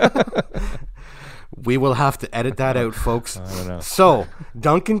 We will have to edit that out, folks. I don't know. So,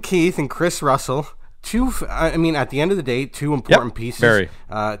 Duncan Keith and Chris Russell, at the end of the day, 2 important pieces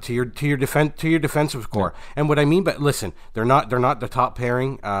to your defensive core. Yeah. And what I mean, but listen, they're not the top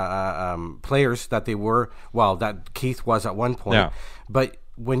pairing players that they were. Well, that Keith was at one point. Yeah. But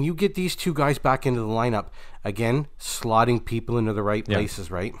when you get these 2 guys back into the lineup, again, slotting people into the right places,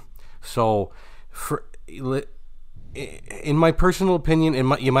 right? So, in my personal opinion,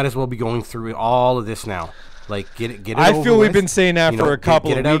 you might as well be going through all of this now. Like, get it I over feel with. We've been saying that for a couple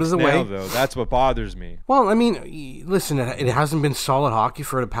of weeks out of the now, way. though. That's what bothers me. Well, listen, it hasn't been solid hockey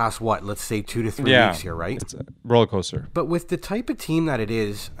for the past, let's say 2 to 3 weeks here, right? It's a roller coaster. But with the type of team that it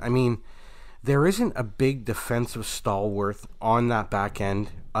is, there isn't a big defensive stalwart on that back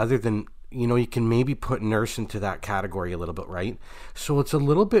end other than, you can maybe put Nurse into that category a little bit, right? So it's a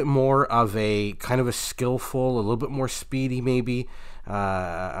little bit more of a kind of a skillful, a little bit more speedy maybe,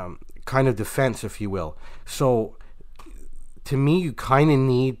 kind of defense, if you will. So to me, you kind of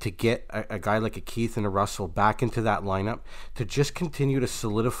need to get a guy like a Keith and a Russell back into that lineup to just continue to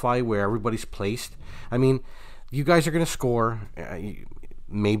solidify where everybody's placed. You guys are going to score.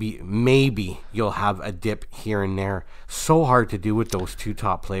 Maybe you'll have a dip here and there. So hard to do with those 2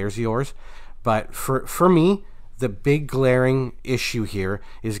 top players of yours. But for me, the big glaring issue here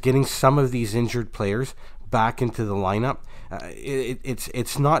is getting some of these injured players back into the lineup.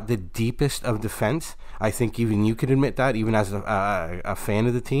 It's not the deepest of defense. I think even you could admit that, even as a fan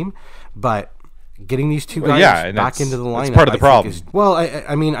of the team. But getting these 2 guys back into the lineup, that's part of the problem.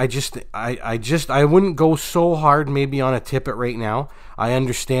 I wouldn't go so hard maybe on a Tippett right now. I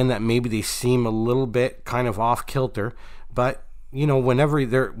understand that maybe they seem a little bit kind of off kilter, but they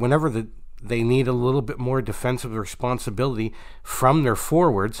need a little bit more defensive responsibility from their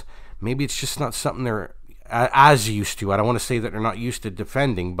forwards, maybe it's just not something they're as used to. I don't want to say that they're not used to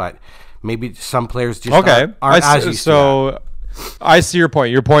defending, but maybe some players just aren't as used to that. I see your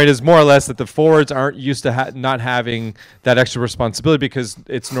point. Your point is more or less that the forwards aren't used to not having that extra responsibility because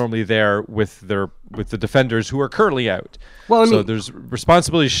it's normally there with the defenders who are currently out. Well, so there's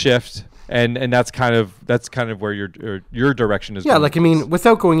responsibility shift, and that's kind of where your direction is. Yeah, going.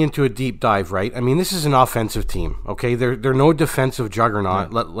 Without going into a deep dive, right? This is an offensive team. Okay, they're no defensive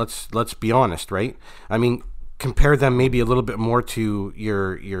juggernaut. Yeah. Let's be honest, right? Compare them maybe a little bit more to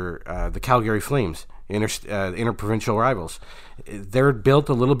the Calgary Flames. Interprovincial rivals. They're built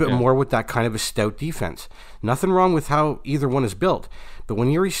a little bit more with that kind of a stout defense. Nothing wrong with how either one is built. But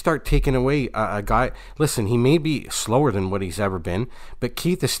when you start taking away a guy, listen, he may be slower than what he's ever been, but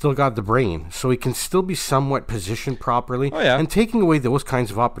Keith has still got the brain, so he can still be somewhat positioned properly. Oh, yeah. And taking away those kinds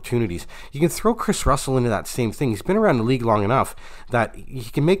of opportunities, you can throw Chris Russell into that same thing. He's been around the league long enough that he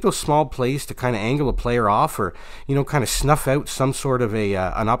can make those small plays to kind of angle a player off, or kind of snuff out some sort of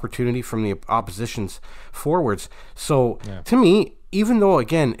an opportunity from the opposition's forwards. So to me, even though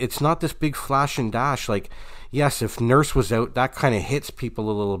again it's not this big flash and dash, yes, if Nurse was out, that kind of hits people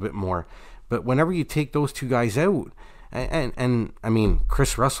a little bit more. But whenever you take those two guys out, and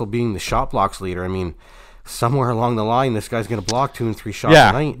Chris Russell being the shot blocks leader, somewhere along the line, this guy's going to block 2 and 3 shots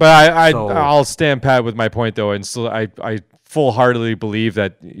a night. But I'll stand pat with my point though, and still I full-heartedly believe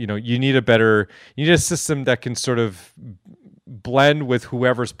that you need a system that can sort of blend with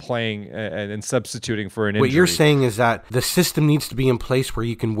whoever's playing and substituting for an injury. What you're saying is that the system needs to be in place where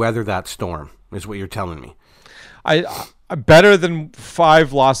you can weather that storm, is what you're telling me. I'm better than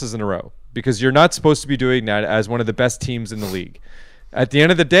 5 losses in a row, because you're not supposed to be doing that as one of the best teams in the league. At the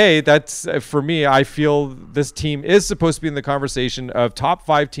end of the day, that's for me. I feel this team is supposed to be in the conversation of top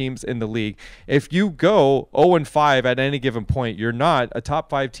 5 teams in the league. If you go 0-5 at any given point, you're not a top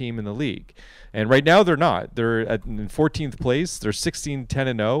 5 team in the league. And right now they're not. They're in 14th place. They're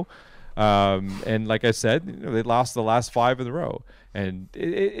 16-10-0. And like I said, they lost the last 5 in a row. And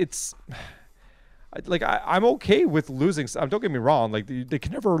it's I'm okay with losing. Don't get me wrong. They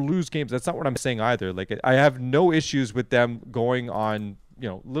can never lose games. That's not what I'm saying either. I have no issues with them going on,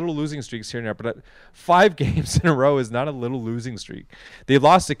 little losing streaks here and there. But 5 games in a row is not a little losing streak. They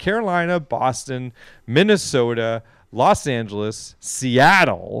lost to Carolina, Boston, Minnesota, Los Angeles,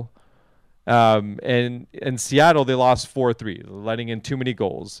 Seattle. And in Seattle, they lost 4-3, letting in too many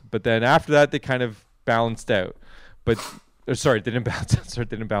goals. But then after that, they kind of balanced out. They didn't bounce out. They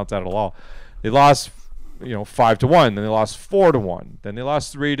didn't bounce out at all. They lost, 5-1. Then they lost 4-1. Then they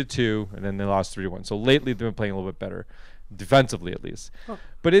lost 3-2, and then they lost 3-1. So lately, they've been playing a little bit better, defensively at least. Oh.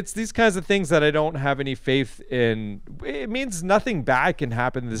 But it's these kinds of things that I don't have any faith in. It means nothing bad can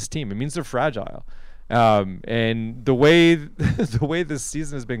happen to this team. It means they're fragile. And the way this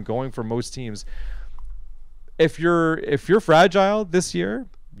season has been going for most teams, if you're fragile this year,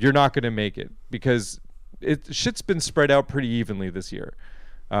 you're not going to make it, because shit's been spread out pretty evenly this year.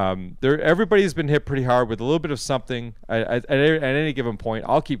 Everybody's been hit pretty hard with a little bit of something at any given point.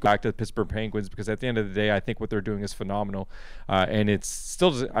 I'll keep back to the Pittsburgh Penguins, because at the end of the day, I think what they're doing is phenomenal. And it's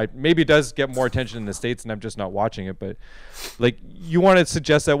still, maybe it does get more attention in the States, and I'm just not watching it. But you want to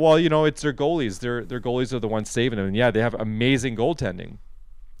suggest that, it's their goalies. Their goalies are the ones saving them. And yeah, they have amazing goaltending.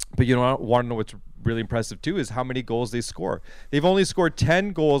 But I want to know what's really impressive too is how many goals they score. They've only scored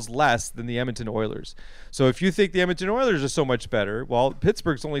 10 goals less than the Edmonton Oilers. So if you think the Edmonton Oilers are so much better, well,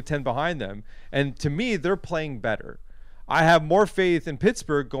 Pittsburgh's only 10 behind them. And to me, they're playing better. I have more faith in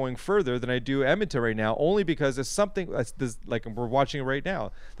Pittsburgh going further than I do Edmonton right now, only because it's something like we're watching it right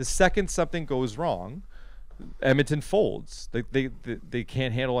now. The second something goes wrong, Edmonton folds. They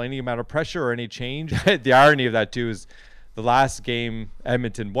can't handle any amount of pressure or any change. The irony of that too is, the last game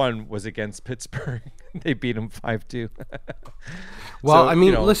Edmonton won was against Pittsburgh. They beat them 5-2. Well,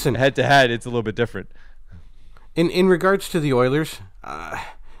 so, listen. Head to head, it's a little bit different. In regards to the Oilers,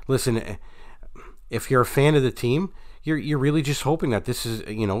 listen, if you're a fan of the team, you're really just hoping that this is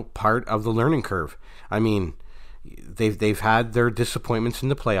part of the learning curve. They've had their disappointments in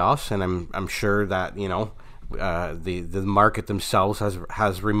the playoffs, and I'm sure that the market themselves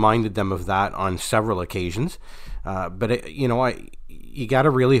has reminded them of that on several occasions. But you got to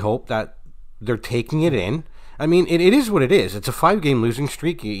really hope that they're taking it in. It is what it is. It's a 5-game losing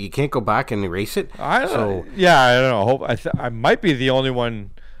streak. You can't go back and erase it. I don't know. I might be the only one.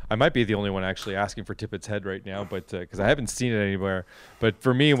 I might be the only one actually asking for Tippett's head right now, but because I haven't seen it anywhere. But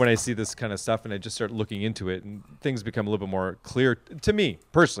for me, when I see this kind of stuff and I just start looking into it, and things become a little bit more clear to me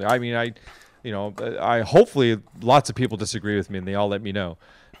personally. I hopefully lots of people disagree with me and they all let me know.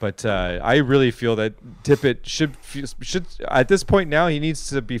 But I really feel that Tippett should at this point now, he needs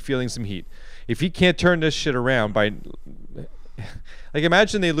to be feeling some heat. If he can't turn this shit around by, like,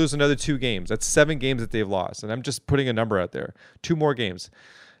 imagine they lose another 2 games. That's 7 games that they've lost. And I'm just putting a number out there. 2 more games.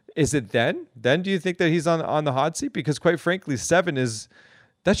 Is it then? Then do you think that he's on the hot seat? Because quite frankly, 7 is,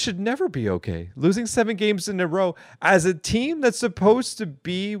 that should never be okay. Losing 7 games in a row as a team that's supposed to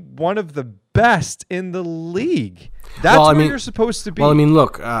be one of the best in the league. That's where you're supposed to be. Well, I mean,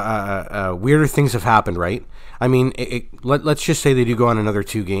 look, weirder things have happened, right? I mean, let's just say they do go on another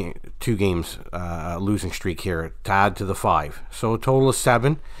 2 games losing streak here to add to the 5. So a total of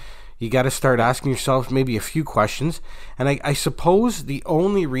 7. You got to start asking yourself maybe a few questions. And I suppose the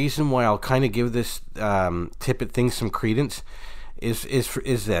only reason why I'll kind of give this Tippett thing some credence is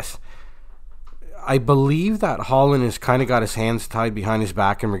this. I believe that Holland has kind of got his hands tied behind his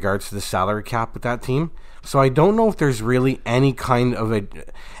back in regards to the salary cap with that team. So I don't know if there's really any kind of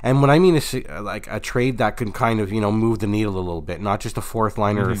and when I mean like a trade that could kind of move the needle a little bit, not just a 4th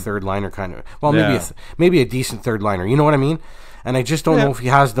liner or a 3rd liner kind of. Well, maybe a decent 3rd liner. You know what I mean? And I just don't know if he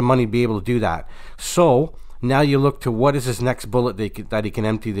has the money to be able to do that. So now you look to what is his next bullet that he can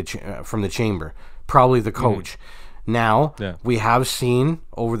empty from the chamber? Probably the coach. Now we have seen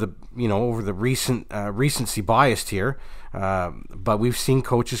over the recency biased here, but we've seen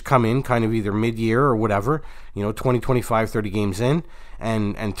coaches come in kind of either mid-year or whatever, 20, 25, 30 games in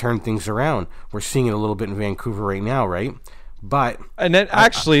and turn things around. We're seeing it a little bit in Vancouver right now, right? And then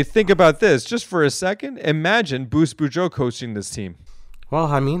actually think about this just for a second. Imagine Bruce Boudreau coaching this team. Well,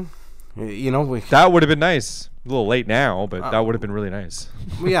 I mean, that would have been nice. A little late now, but that would have been really nice.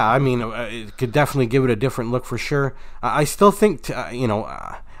 Yeah, I mean, it could definitely give it a different look for sure. I still think,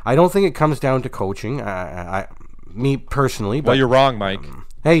 I don't think it comes down to coaching. Me personally. Well, you're wrong, Mike.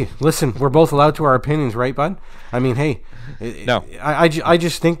 Hey, listen, we're both allowed to our opinions, right, bud? I mean, hey, no, I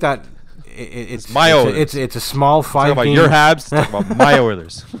just think that it's my Oilers. It's a small 5 talk about game. Your Habs. Talk about my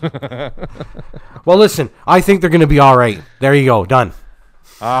Oilers. Well, listen, I think they're going to be all right. There you go, done.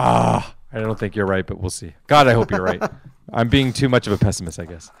 I don't think you're right, but we'll see. God, I hope you're right. I'm being too much of a pessimist, I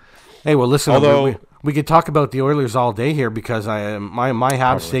guess. Hey, well, listen, although we could talk about the Oilers all day here because my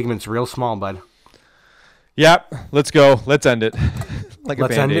Habs segment's real small, bud. Yep, let's go. Let's end it. Like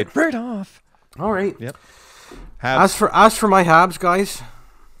let's a Band-Aid. end it Right off. All right. Yep. Habs. As for my Habs, guys,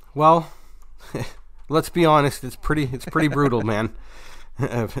 well, let's be honest. It's pretty brutal, man.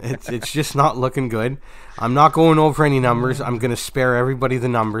 It's just not looking good. I'm not going over any numbers. I'm going to spare everybody the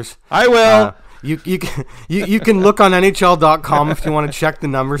numbers. I will. You can look on NHL.com if you want to check the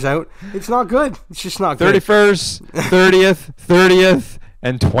numbers out. It's not good. It's just not good. 31st, 30th,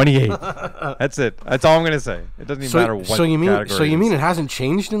 and 28th. That's it. That's all I'm going to say. It doesn't even matter what category. So you mean it hasn't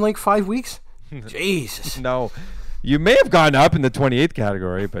changed in like 5 weeks? Jesus. No. You may have gone up in the 28th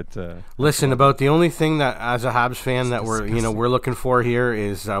category, but listen. About the only thing that, as a Habs fan, that we're looking for here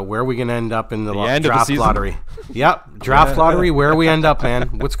is where are we going to end up in the draft lottery? Yep, draft lottery. Where we end up,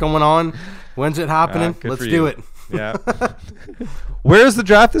 man? What's going on? When's it happening? Let's do it. Yeah. Where is the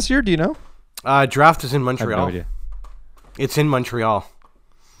draft this year? Do you know? Draft is in Montreal. I have no idea. It's in Montreal.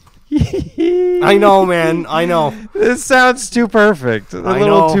 I know, man. I know. This sounds too perfect. A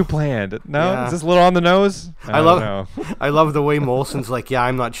little too planned. No? Yeah. Is this a little on the nose? I love the way Molson's like, yeah,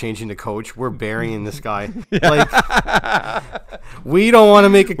 I'm not changing the coach. We're burying this guy. Yeah. Like, we don't want to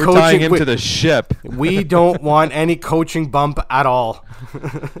make a coaching. We're tying him to the ship. We don't want any coaching bump at all.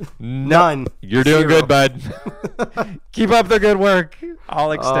 None. You're doing good, bud. Keep up the good work.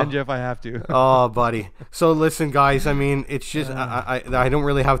 I'll extend you if I have to. Oh, buddy. So listen, guys. I mean, it's just I don't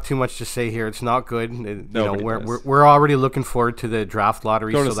really have too much to say here. It's not good. We're already looking forward to the draft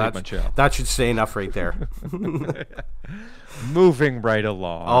lottery. So that should say enough right there. Moving right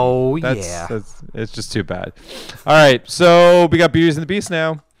along. Oh, it's just too bad. All right, so we got Beauties and the Beast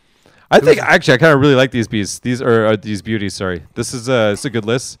now. I kind of really like these beasts. These are these beauties. Sorry, this is it's a good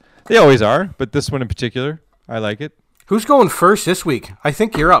list. They always are, but this one in particular, I like it. Who's going first this week? I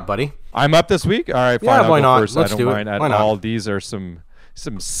think you're up, buddy. I'm up this week. All right, fine. Yeah, I'll why go not? First. Let's I don't do mind it. at Why not? all. These are some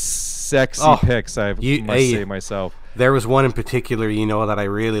sexy picks. I must say myself. There was one in particular, that I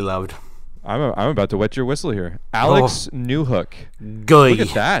really loved. I'm about to wet your whistle here. Alex Newhook. Good. Look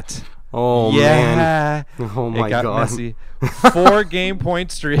at that. Oh, yeah. Man. Oh, my God. Messy. 4-game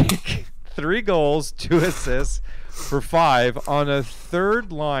point streak, 3 goals, 2 assists for 5 on a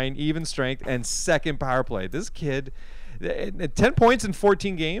third line, even strength, and second power play. This kid, 10 points in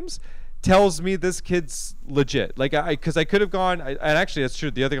 14 games tells me this kid's legit. Like, because I could have gone, and actually that's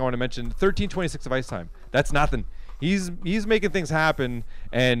true. The other thing I want to mention, 13-26 of ice time. That's nothing. he's making things happen.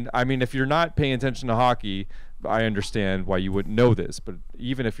 And I mean, if you're not paying attention to hockey, I understand why you wouldn't know this. But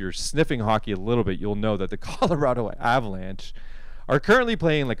even if you're sniffing hockey a little bit, you'll know that the Colorado Avalanche are currently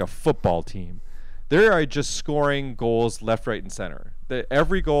playing like a football team. They are just scoring goals left, right, and center.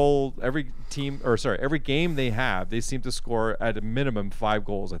 Every game they have, they seem to score at a minimum 5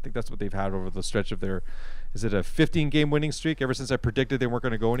 goals. I think that's what they've had over the stretch of their, is it a 15-game winning streak ever since I predicted they weren't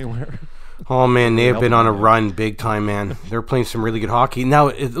going to go anywhere? Oh, man, they have been on a run big time, man. They're playing some really good hockey. Now,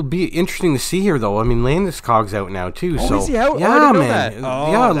 it'll be interesting to see here, though. I mean, Landeskog's out now, too. Oh, so, is he out? Yeah, I didn't know man. that.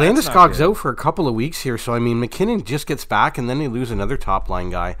 Oh, yeah, that's Landeskog's out for a couple of weeks here. So, I mean, McKinnon just gets back, and then they lose another top-line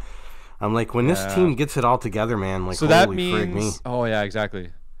guy. I'm like, when this team gets it all together, man, like, so holy that frig me. means, oh, yeah, exactly.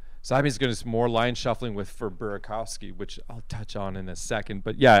 So that means going to more line shuffling for Burakovsky, which I'll touch on in a second.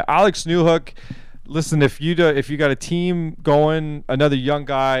 But yeah, Alex Newhook. Listen, if you got a team going, another young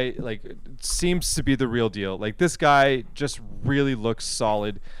guy, like, seems to be the real deal. Like, this guy just really looks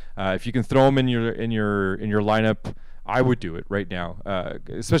solid. If you can throw him in your lineup, I would do it right now.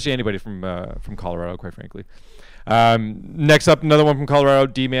 Especially anybody from Colorado, quite frankly. Next up, another one from Colorado,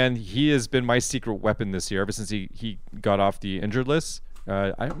 D-Man. He has been my secret weapon this year ever since he got off the injured list.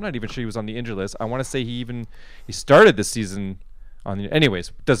 I'm not even sure he was on the injured list. I want to say he started this season on the.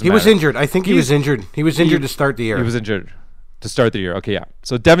 Anyways, doesn't matter. He was injured. I think he was injured. He was injured to start the year. He was injured to start the year. Okay, yeah.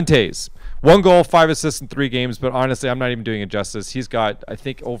 So Devon Toews, 1 goal, 5 assists in 3 games. But honestly, I'm not even doing it justice. He's got, I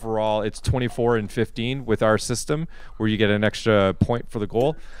think overall, it's 24 and 15 with our system, where you get an extra point for the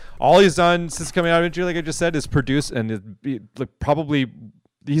goal. All he's done since coming out of injury, like I just said, is produce, and probably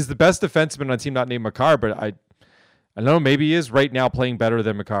he's the best defenseman on a team not named Makar, but I don't know, maybe he is right now playing better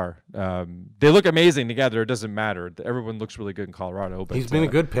than Makar. They look amazing together. It doesn't matter. Everyone looks really good in Colorado. But he's been a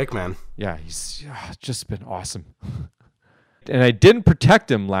good pick, man. Yeah, he's just been awesome. And I didn't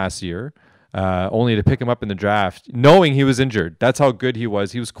protect him last year, only to pick him up in the draft, knowing he was injured. That's how good he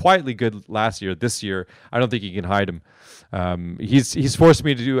was. He was quietly good last year. This year, I don't think you can hide him. He's forced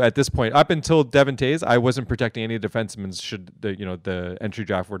me to do, at this point, up until Devon Toews, I wasn't protecting any defensemen should the entry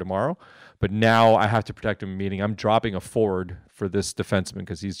draft were tomorrow. But now I have to protect him, meaning I'm dropping a forward for this defenseman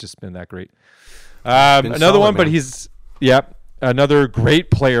because he's just been that great. Another solid, one, man. But another great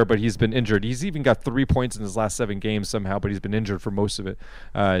player, but he's been injured. He's even got 3 points in his last 7 games somehow, but he's been injured for most of it,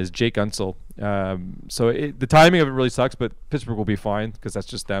 is Jake Guentzel. So the timing of it really sucks, but Pittsburgh will be fine because that's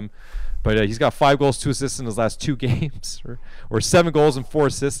just them. But he's got 5 goals, 2 assists in his last 2 games, or 7 goals and 4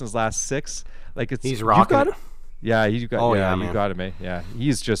 assists in his last 6. Like, he's rocking it. Yeah, you got him, eh? Yeah,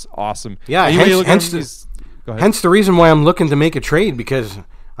 he's just awesome. Yeah, hence the reason why I'm looking to make a trade, because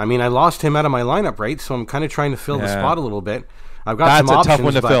I mean I lost him out of my lineup, right? So I'm kind of trying to fill the spot a little bit. I've got some options. That's a tough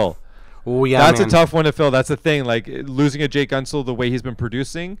one to fill. Oh yeah, that's a tough one to fill. That's the thing. Like, losing a Jake Guentzel the way he's been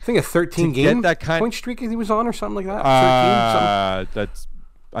producing. I think a 13 game point streak he was on or something like that. 13, that's.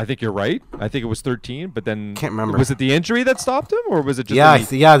 I think you're right. I think it was 13, but then can't remember. Was it the injury that stopped him, or was it just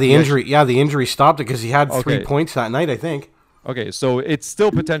the injury? Yeah, the injury stopped it because he had 3 points that night, I think. Okay, so it's still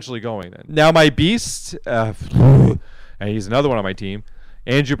potentially going then. Now my beast, and he's another one on my team,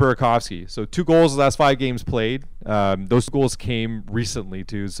 Andrew Burakovsky. So 2 goals the last 5 games played. Those goals came recently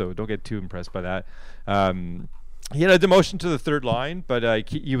too, so don't get too impressed by that. He had a demotion to the 3rd line, but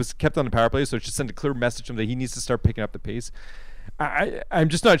he was kept on the power play, so it should send a clear message to him that he needs to start picking up the pace. I'm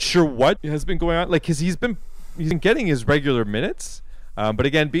just not sure what has been going on, like, because he's been getting his regular minutes, but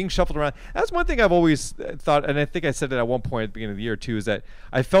again, being shuffled around. That's one thing I've always thought, and I think I said it at one point at the beginning of the year too, is that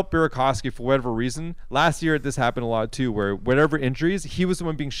I felt Burakovsky, for whatever reason, last year this happened a lot too, where whatever injuries, he was the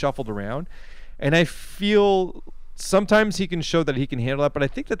one being shuffled around, and I feel sometimes he can show that he can handle that, but I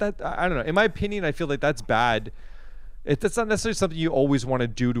think that I don't know, in my opinion, I feel like that's bad. That's not necessarily something you always want to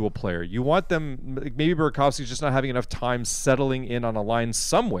do to a player. You want them, like, maybe Burakovsky's just not having enough time settling in on a line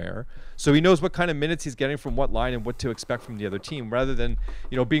somewhere, so he knows what kind of minutes he's getting from what line and what to expect from the other team, rather than,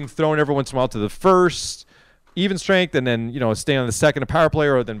 being thrown every once in a while to the first even strength and then, staying on the second power play,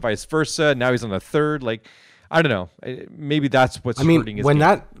 or then vice versa. Now he's on the third. Like, I don't know. Maybe that's what's hurting his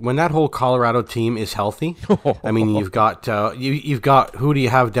game. When that whole Colorado team is healthy, I mean, you've got who do you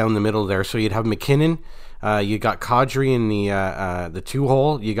have down the middle there? So you'd have McKinnon. You got Kadri in the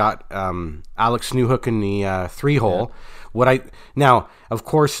 2-hole. You got Alex Newhook in the 3-hole. Yeah. Now, of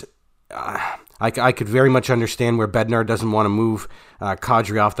course, I could very much understand where Bednar doesn't want to move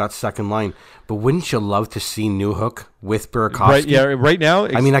Kadri off that second line, but wouldn't you love to see Newhook with Burakovsky? Right, yeah, right now.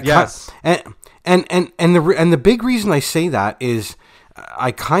 I mean, yes. And the big reason I say that is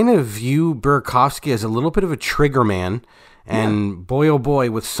I kind of view Burakovsky as a little bit of a trigger man. And boy, oh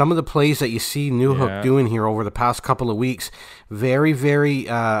boy, with some of the plays that you see Newhook doing here over the past couple of weeks, very, very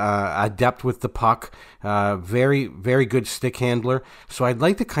adept with the puck, very, very good stick handler. So I'd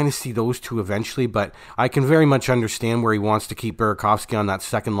like to kind of see those two eventually, but I can very much understand where he wants to keep Burakovsky on that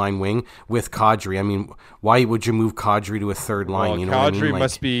second line wing with Kadri. I mean, why would you move Kadri to a third line? Well, you know what I mean?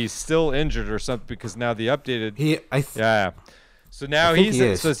 Must be still injured or something, because now the updated. So now and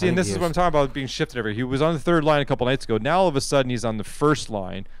this is what I'm talking about, being shifted over. He was on the third line a couple nights ago. Now all of a sudden he's on the first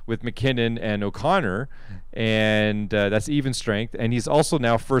line with McKinnon and O'Connor, and that's even strength. And he's also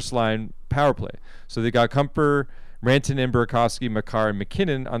now first line power play. So they got Kumper, Rantanen, Burakovsky, Makar, and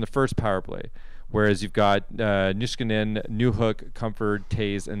McKinnon on the first power play, whereas you've got Niskanen, Newhook, Comfort,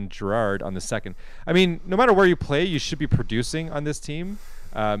 Taze, and Girard on the second. I mean, no matter where you play, you should be producing on this team.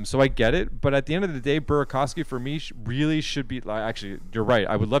 So I get it, but at the end of the day, Burakovsky for me really should be. Actually, you're right.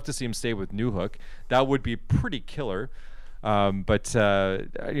 I would love to see him stay with Newhook. That would be pretty killer. But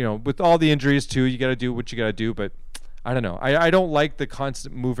with all the injuries too, you got to do what you got to do. But I don't know. I don't like the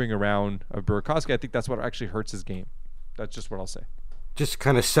constant moving around of Burakovsky. I think that's what actually hurts his game. That's just what I'll say. Just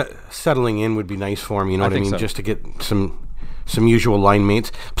kind of settling in would be nice for him. You know what I mean? So. Just to get some usual line mates.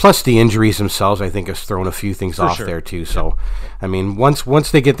 Plus the injuries themselves, I think, has thrown a few things off there too. So, I mean,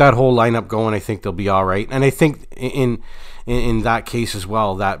 once they get that whole lineup going, I think they'll be all right. And I think in that case as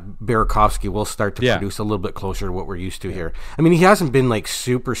well, that Burakovsky will start to produce a little bit closer to what we're used to here. I mean, he hasn't been like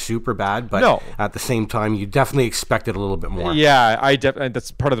super, super bad, but at the same time, you definitely expected a little bit more. Yeah, and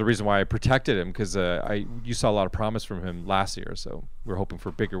that's part of the reason why I protected him, because you saw a lot of promise from him last year, so we're hoping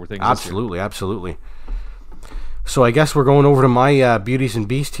for bigger things Absolutely. So I guess we're going over to my beauties and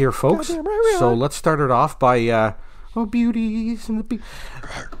beast here, folks. So let's start it off by beauties and the beast.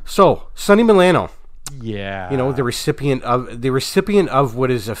 So Sonny Milano. Yeah. You know, the recipient of what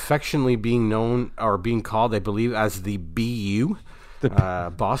is affectionately being known or being called, I believe, as the BU,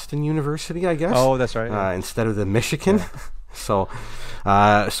 Boston University, I guess. Oh, that's right. Instead of the Michigan. Yeah. So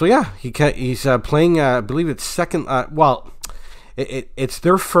he's playing. I believe it's second. It's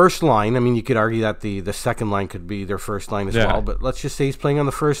their first line. I mean, you could argue that the second line could be their first line as well, but let's just say he's playing on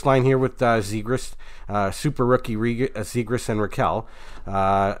the first line here with Zegras, super rookie Zegras and Raquel.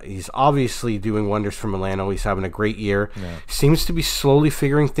 He's obviously doing wonders for Milano. He's having a great year. Yeah. Seems to be slowly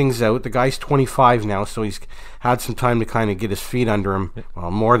figuring things out. The guy's 25 now, so he's had some time to kind of get his feet under him.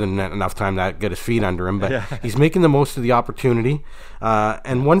 Well, more than enough time to get his feet under him, but he's making the most of the opportunity.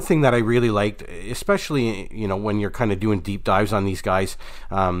 And one thing that I really liked, especially when you're kind of doing deep dives on these guys,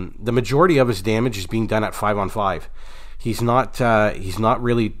 the majority of his damage is being done at 5-on-5. He's not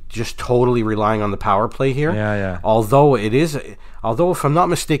really just totally relying on the power play here. Yeah. Although if I'm not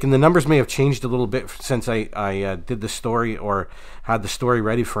mistaken, the numbers may have changed a little bit since I did the story or had the story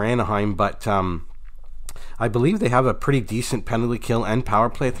ready for Anaheim, but I believe they have a pretty decent penalty kill and power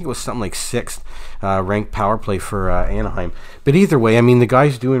play. I think it was something like 6th ranked power play for Anaheim. But either way, I mean, the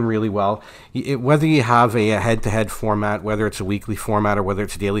guy's doing really well. Whether you have a head-to-head format, whether it's a weekly format or whether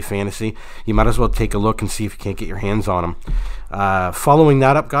it's daily fantasy, you might as well take a look and see if you can't get your hands on him. Following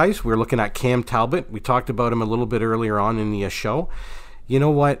that up, guys, we're looking at Cam Talbot. We talked about him a little bit earlier on in the show. You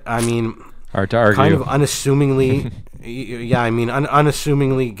know what? I mean, hard to argue. Kind of unassumingly,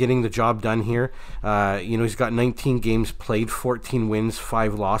 unassumingly getting the job done here. He's got 19 games played, 14 wins,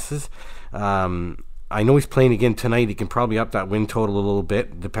 5 losses. I know he's playing again tonight. He can probably up that win total a little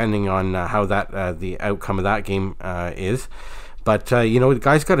bit, depending on how that the outcome of that game is. But, the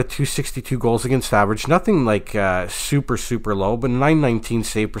guy's got a 262 goals against average. Nothing like super, super low, but 919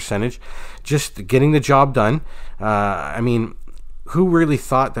 save percentage. Just getting the job done. I mean, who really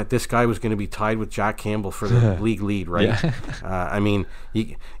thought that this guy was going to be tied with Jack Campbell for the league lead, right? Yeah. I mean,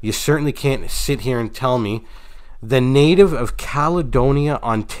 you certainly can't sit here and tell me the native of Caledonia,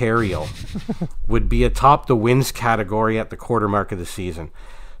 Ontario would be atop the wins category at the quarter mark of the season.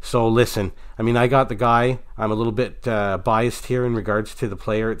 So listen, I mean, I got the guy. I'm a little bit biased here in regards to the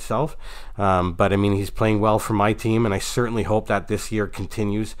player itself. But I mean, he's playing well for my team, and I certainly hope that this year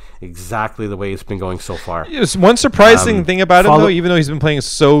continues exactly the way it's been going so far. Yes, one surprising thing about him, though, even though he's been playing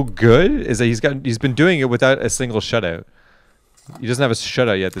so good, is that he's been doing it without a single shutout. He doesn't have a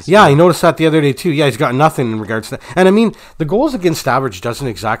shutout yet this year. I noticed that the other day too. Yeah, he's got nothing in regards to that. And I mean, the goals against average doesn't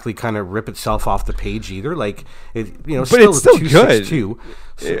exactly kind of rip itself off the page either. Like but it's still good.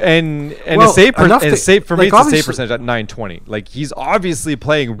 And his save for me, it's a save percentage at 920. Like, he's obviously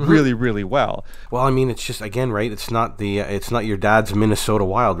playing really, really well. Well, I mean, it's just, again, right, it's not your dad's Minnesota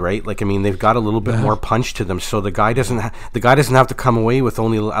Wild, right? Like, I mean, they've got a little bit more punch to them, so the guy doesn't have to come away with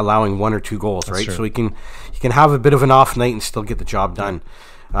only allowing 1 or 2 goals, right? So he can have a bit of an off night and still get the job done.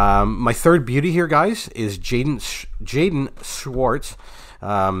 My third beauty here, guys, is Jaden Schwartz.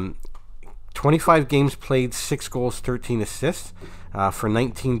 25 games played, 6 goals, 13 assists for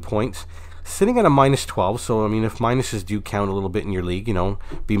 19 points. Sitting at a -12, so I mean, if minuses do count a little bit in your league,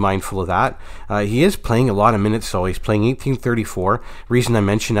 be mindful of that. He is playing a lot of minutes, so he's playing 18:34. Reason I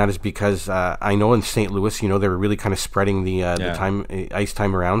mention that is because I know in St. Louis, they were really kind of spreading the ice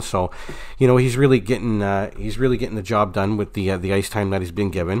time around. So, he's really getting the job done with the ice time that he's been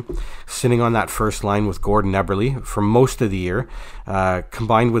given. Sitting on that first line with Gordon Eberle for most of the year,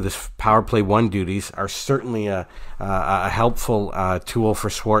 combined with his power play 1 duties, are certainly a helpful tool for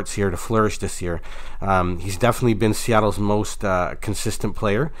Schwartz here to flourish this year. He's definitely been Seattle's most consistent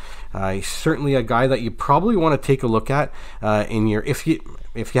player. He's certainly a guy that you probably want to take a look at in your if you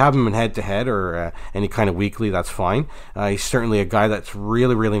have him in head-to-head or any kind of weekly, that's fine. He's certainly a guy that's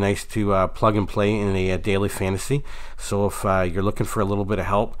really, really nice to plug and play in a daily fantasy. So if you're looking for a little bit of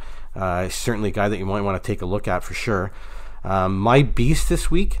help, he's certainly a guy that you might want to take a look at for sure. My beast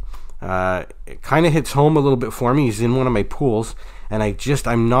this week, it kind of hits home a little bit for me. He's in one of my pools, and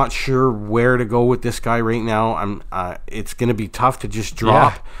I'm not sure where to go with this guy right now. It's going to be tough to just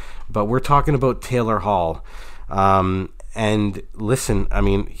drop, but we're talking about Taylor Hall. And listen, I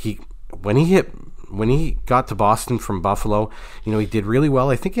mean, when he got to Boston from Buffalo, he did really well.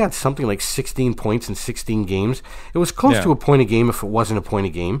 I think he had something like 16 points in 16 games. It was close to a point a game if it wasn't a point a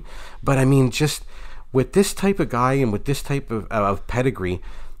game. But I mean, just with this type of guy and with this type of pedigree,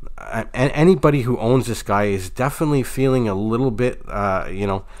 anybody who owns this guy is definitely feeling a little bit,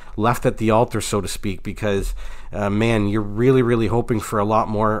 left at the altar, so to speak, because man, you're really, really hoping for a lot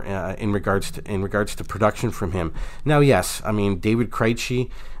more in regards to production from him. Now, yes, I mean, David Krejci,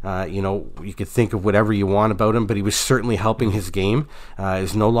 you could think of whatever you want about him, but he was certainly helping his game.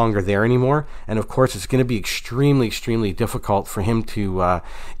 Is no longer there anymore, and of course, it's going to be extremely, extremely difficult for him to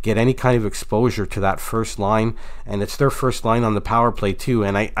get any kind of exposure to that first line, and it's their first line on the power play too.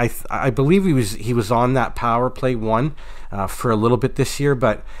 And I believe he was on that power play 1 for a little bit this year,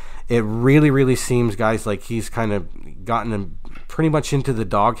 but it really, really seems, guys, like he's kind of gotten him pretty much into the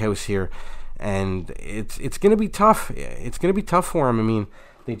doghouse here, and it's going to be tough. It's going to be tough for him. I mean,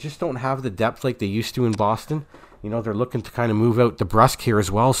 they just don't have the depth like they used to in Boston. They're looking to kind of move out DeBrusk here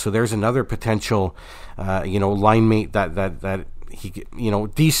as well, so there's another potential, line mate that he,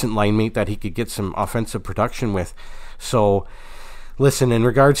 decent line mate that he could get some offensive production with. So, listen, in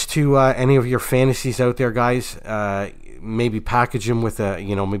regards to any of your fantasies out there, guys, maybe package him with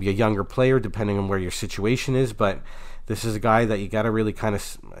maybe a younger player, depending on where your situation is. But this is a guy that you got to really kind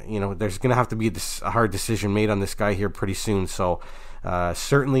of, there's going to have to be a hard decision made on this guy here pretty soon. So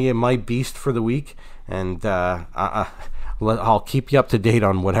certainly my beast for the week, and I'll keep you up to date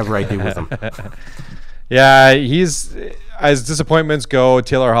on whatever I do with him. Yeah, he's, as disappointments go,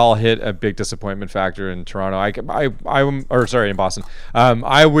 Taylor Hall hit a big disappointment factor in Toronto. In Boston.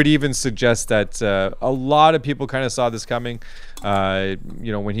 I would even suggest that a lot of people kind of saw this coming.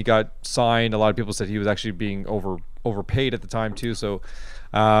 When he got signed, a lot of people said he was actually being overpaid at the time too. So,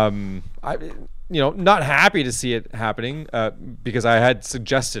 not happy to see it happening because I had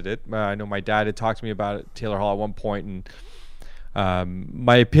suggested it. I know my dad had talked to me about it, Taylor Hall, at one point, and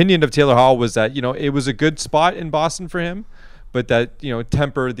my opinion of Taylor Hall was that it was a good spot in Boston for him, but that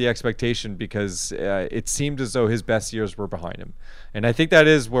tempered the expectation because it seemed as though his best years were behind him, and I think that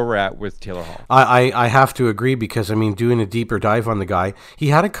is where we're at with Taylor Hall. I have to agree because I mean, doing a deeper dive on the guy, he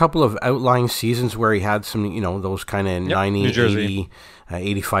had a couple of outlying seasons where he had some those kind of 90, 80,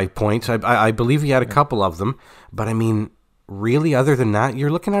 85 points. I believe he had a couple of them, but I mean, really, other than that, you're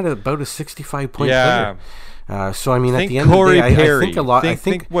looking at about a 65-point player. So I mean, at the end Corey of the day, Perry. I think a lot.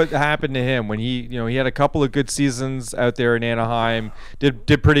 Think what happened to him when he had a couple of good seasons out there in Anaheim.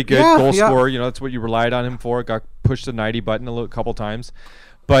 Did pretty good, goal scorer. That's what you relied on him for. Got pushed the 90 button a couple times,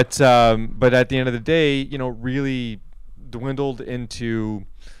 but at the end of the day, really dwindled into.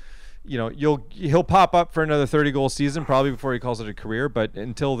 He'll pop up for another 30-goal season probably before he calls it a career. But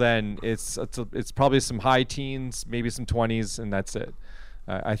until then, it's probably some high teens, maybe some 20s, and that's it.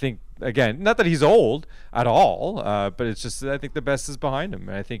 I think, again, not that he's old at all, but it's just I think the best is behind him.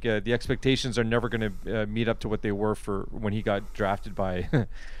 And I think the expectations are never going to meet up to what they were for when he got drafted by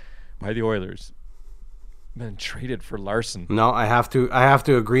the Oilers. Been traded for Larson. No, I have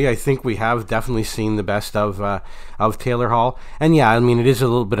to agree. I think we have definitely seen the best of Taylor Hall, and yeah, I mean it is a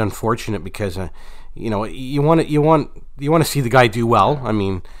little bit unfortunate because you want to see the guy do well. I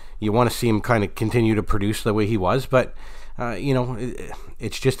mean, you want to see him kind of continue to produce the way he was, but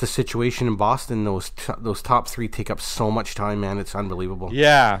it's just a situation in Boston. Those top 3 take up so much time, man. It's unbelievable.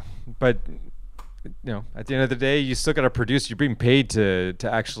 Yeah, but at the end of the day, you still got to produce. You're being paid to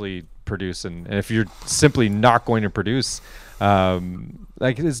actually produce, and if you're simply not going to produce,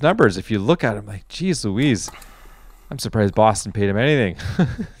 like his numbers, if you look at him, like, geez Louise, I'm surprised Boston paid him anything.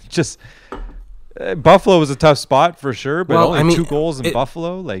 Just Buffalo was a tough spot for sure, but only 2 goals in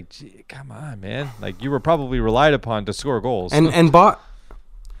Buffalo. Like, gee, come on, man! Like, you were probably relied upon to score goals.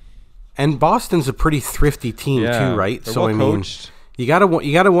 And Boston's a pretty thrifty team too, right? So well coached. You gotta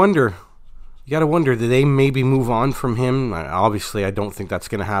wonder. You gotta wonder, do they maybe move on from him? Obviously, I don't think that's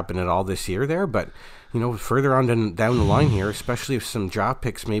going to happen at all this year there, but further on down the line here, especially if some draft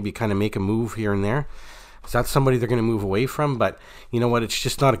picks maybe kind of make a move here and there, is that somebody they're going to move away from? But you know what? It's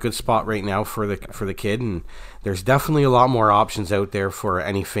just not a good spot right now for the kid, and there's definitely a lot more options out there for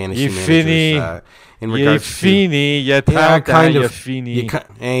any fantasy managers. In regards to kind of fini.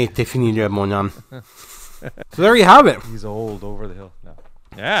 Hey, t'es fini, mon homme. So there you have it. He's old over the hill. No.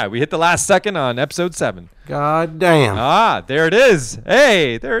 Yeah, we hit the last second on episode 7. God damn. There it is.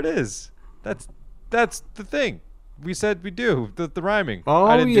 Hey, there it is. That's the thing. We said we do the rhyming. Oh,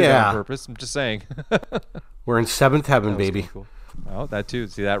 I didn't do that on purpose. I'm just saying. We're in 7th heaven, baby. Cool. Oh, that too.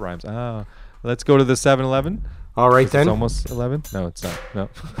 See, that rhymes. Let's go to the 7-Eleven. All right, then. It's almost 11. No, it's not. No.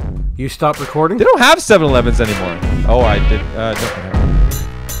 You stopped recording? They don't have 7-Elevens anymore. Oh, I did. No.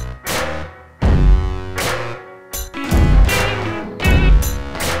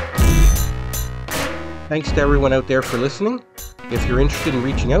 Thanks to everyone out there for listening. If you're interested in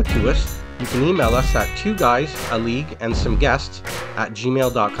reaching out to us, you can email us at 2guys, a league, and some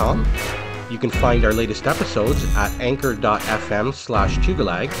guests@gmail.com. You can find our latest episodes at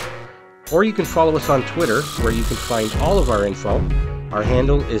anchor.fm/2galag, or you can follow us on Twitter, where you can find all of our info. Our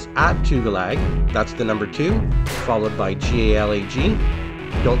handle is @2galag, that's the number 2, followed by GALAG.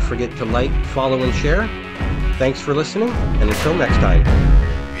 Don't forget to like, follow, and share. Thanks for listening, and until next time.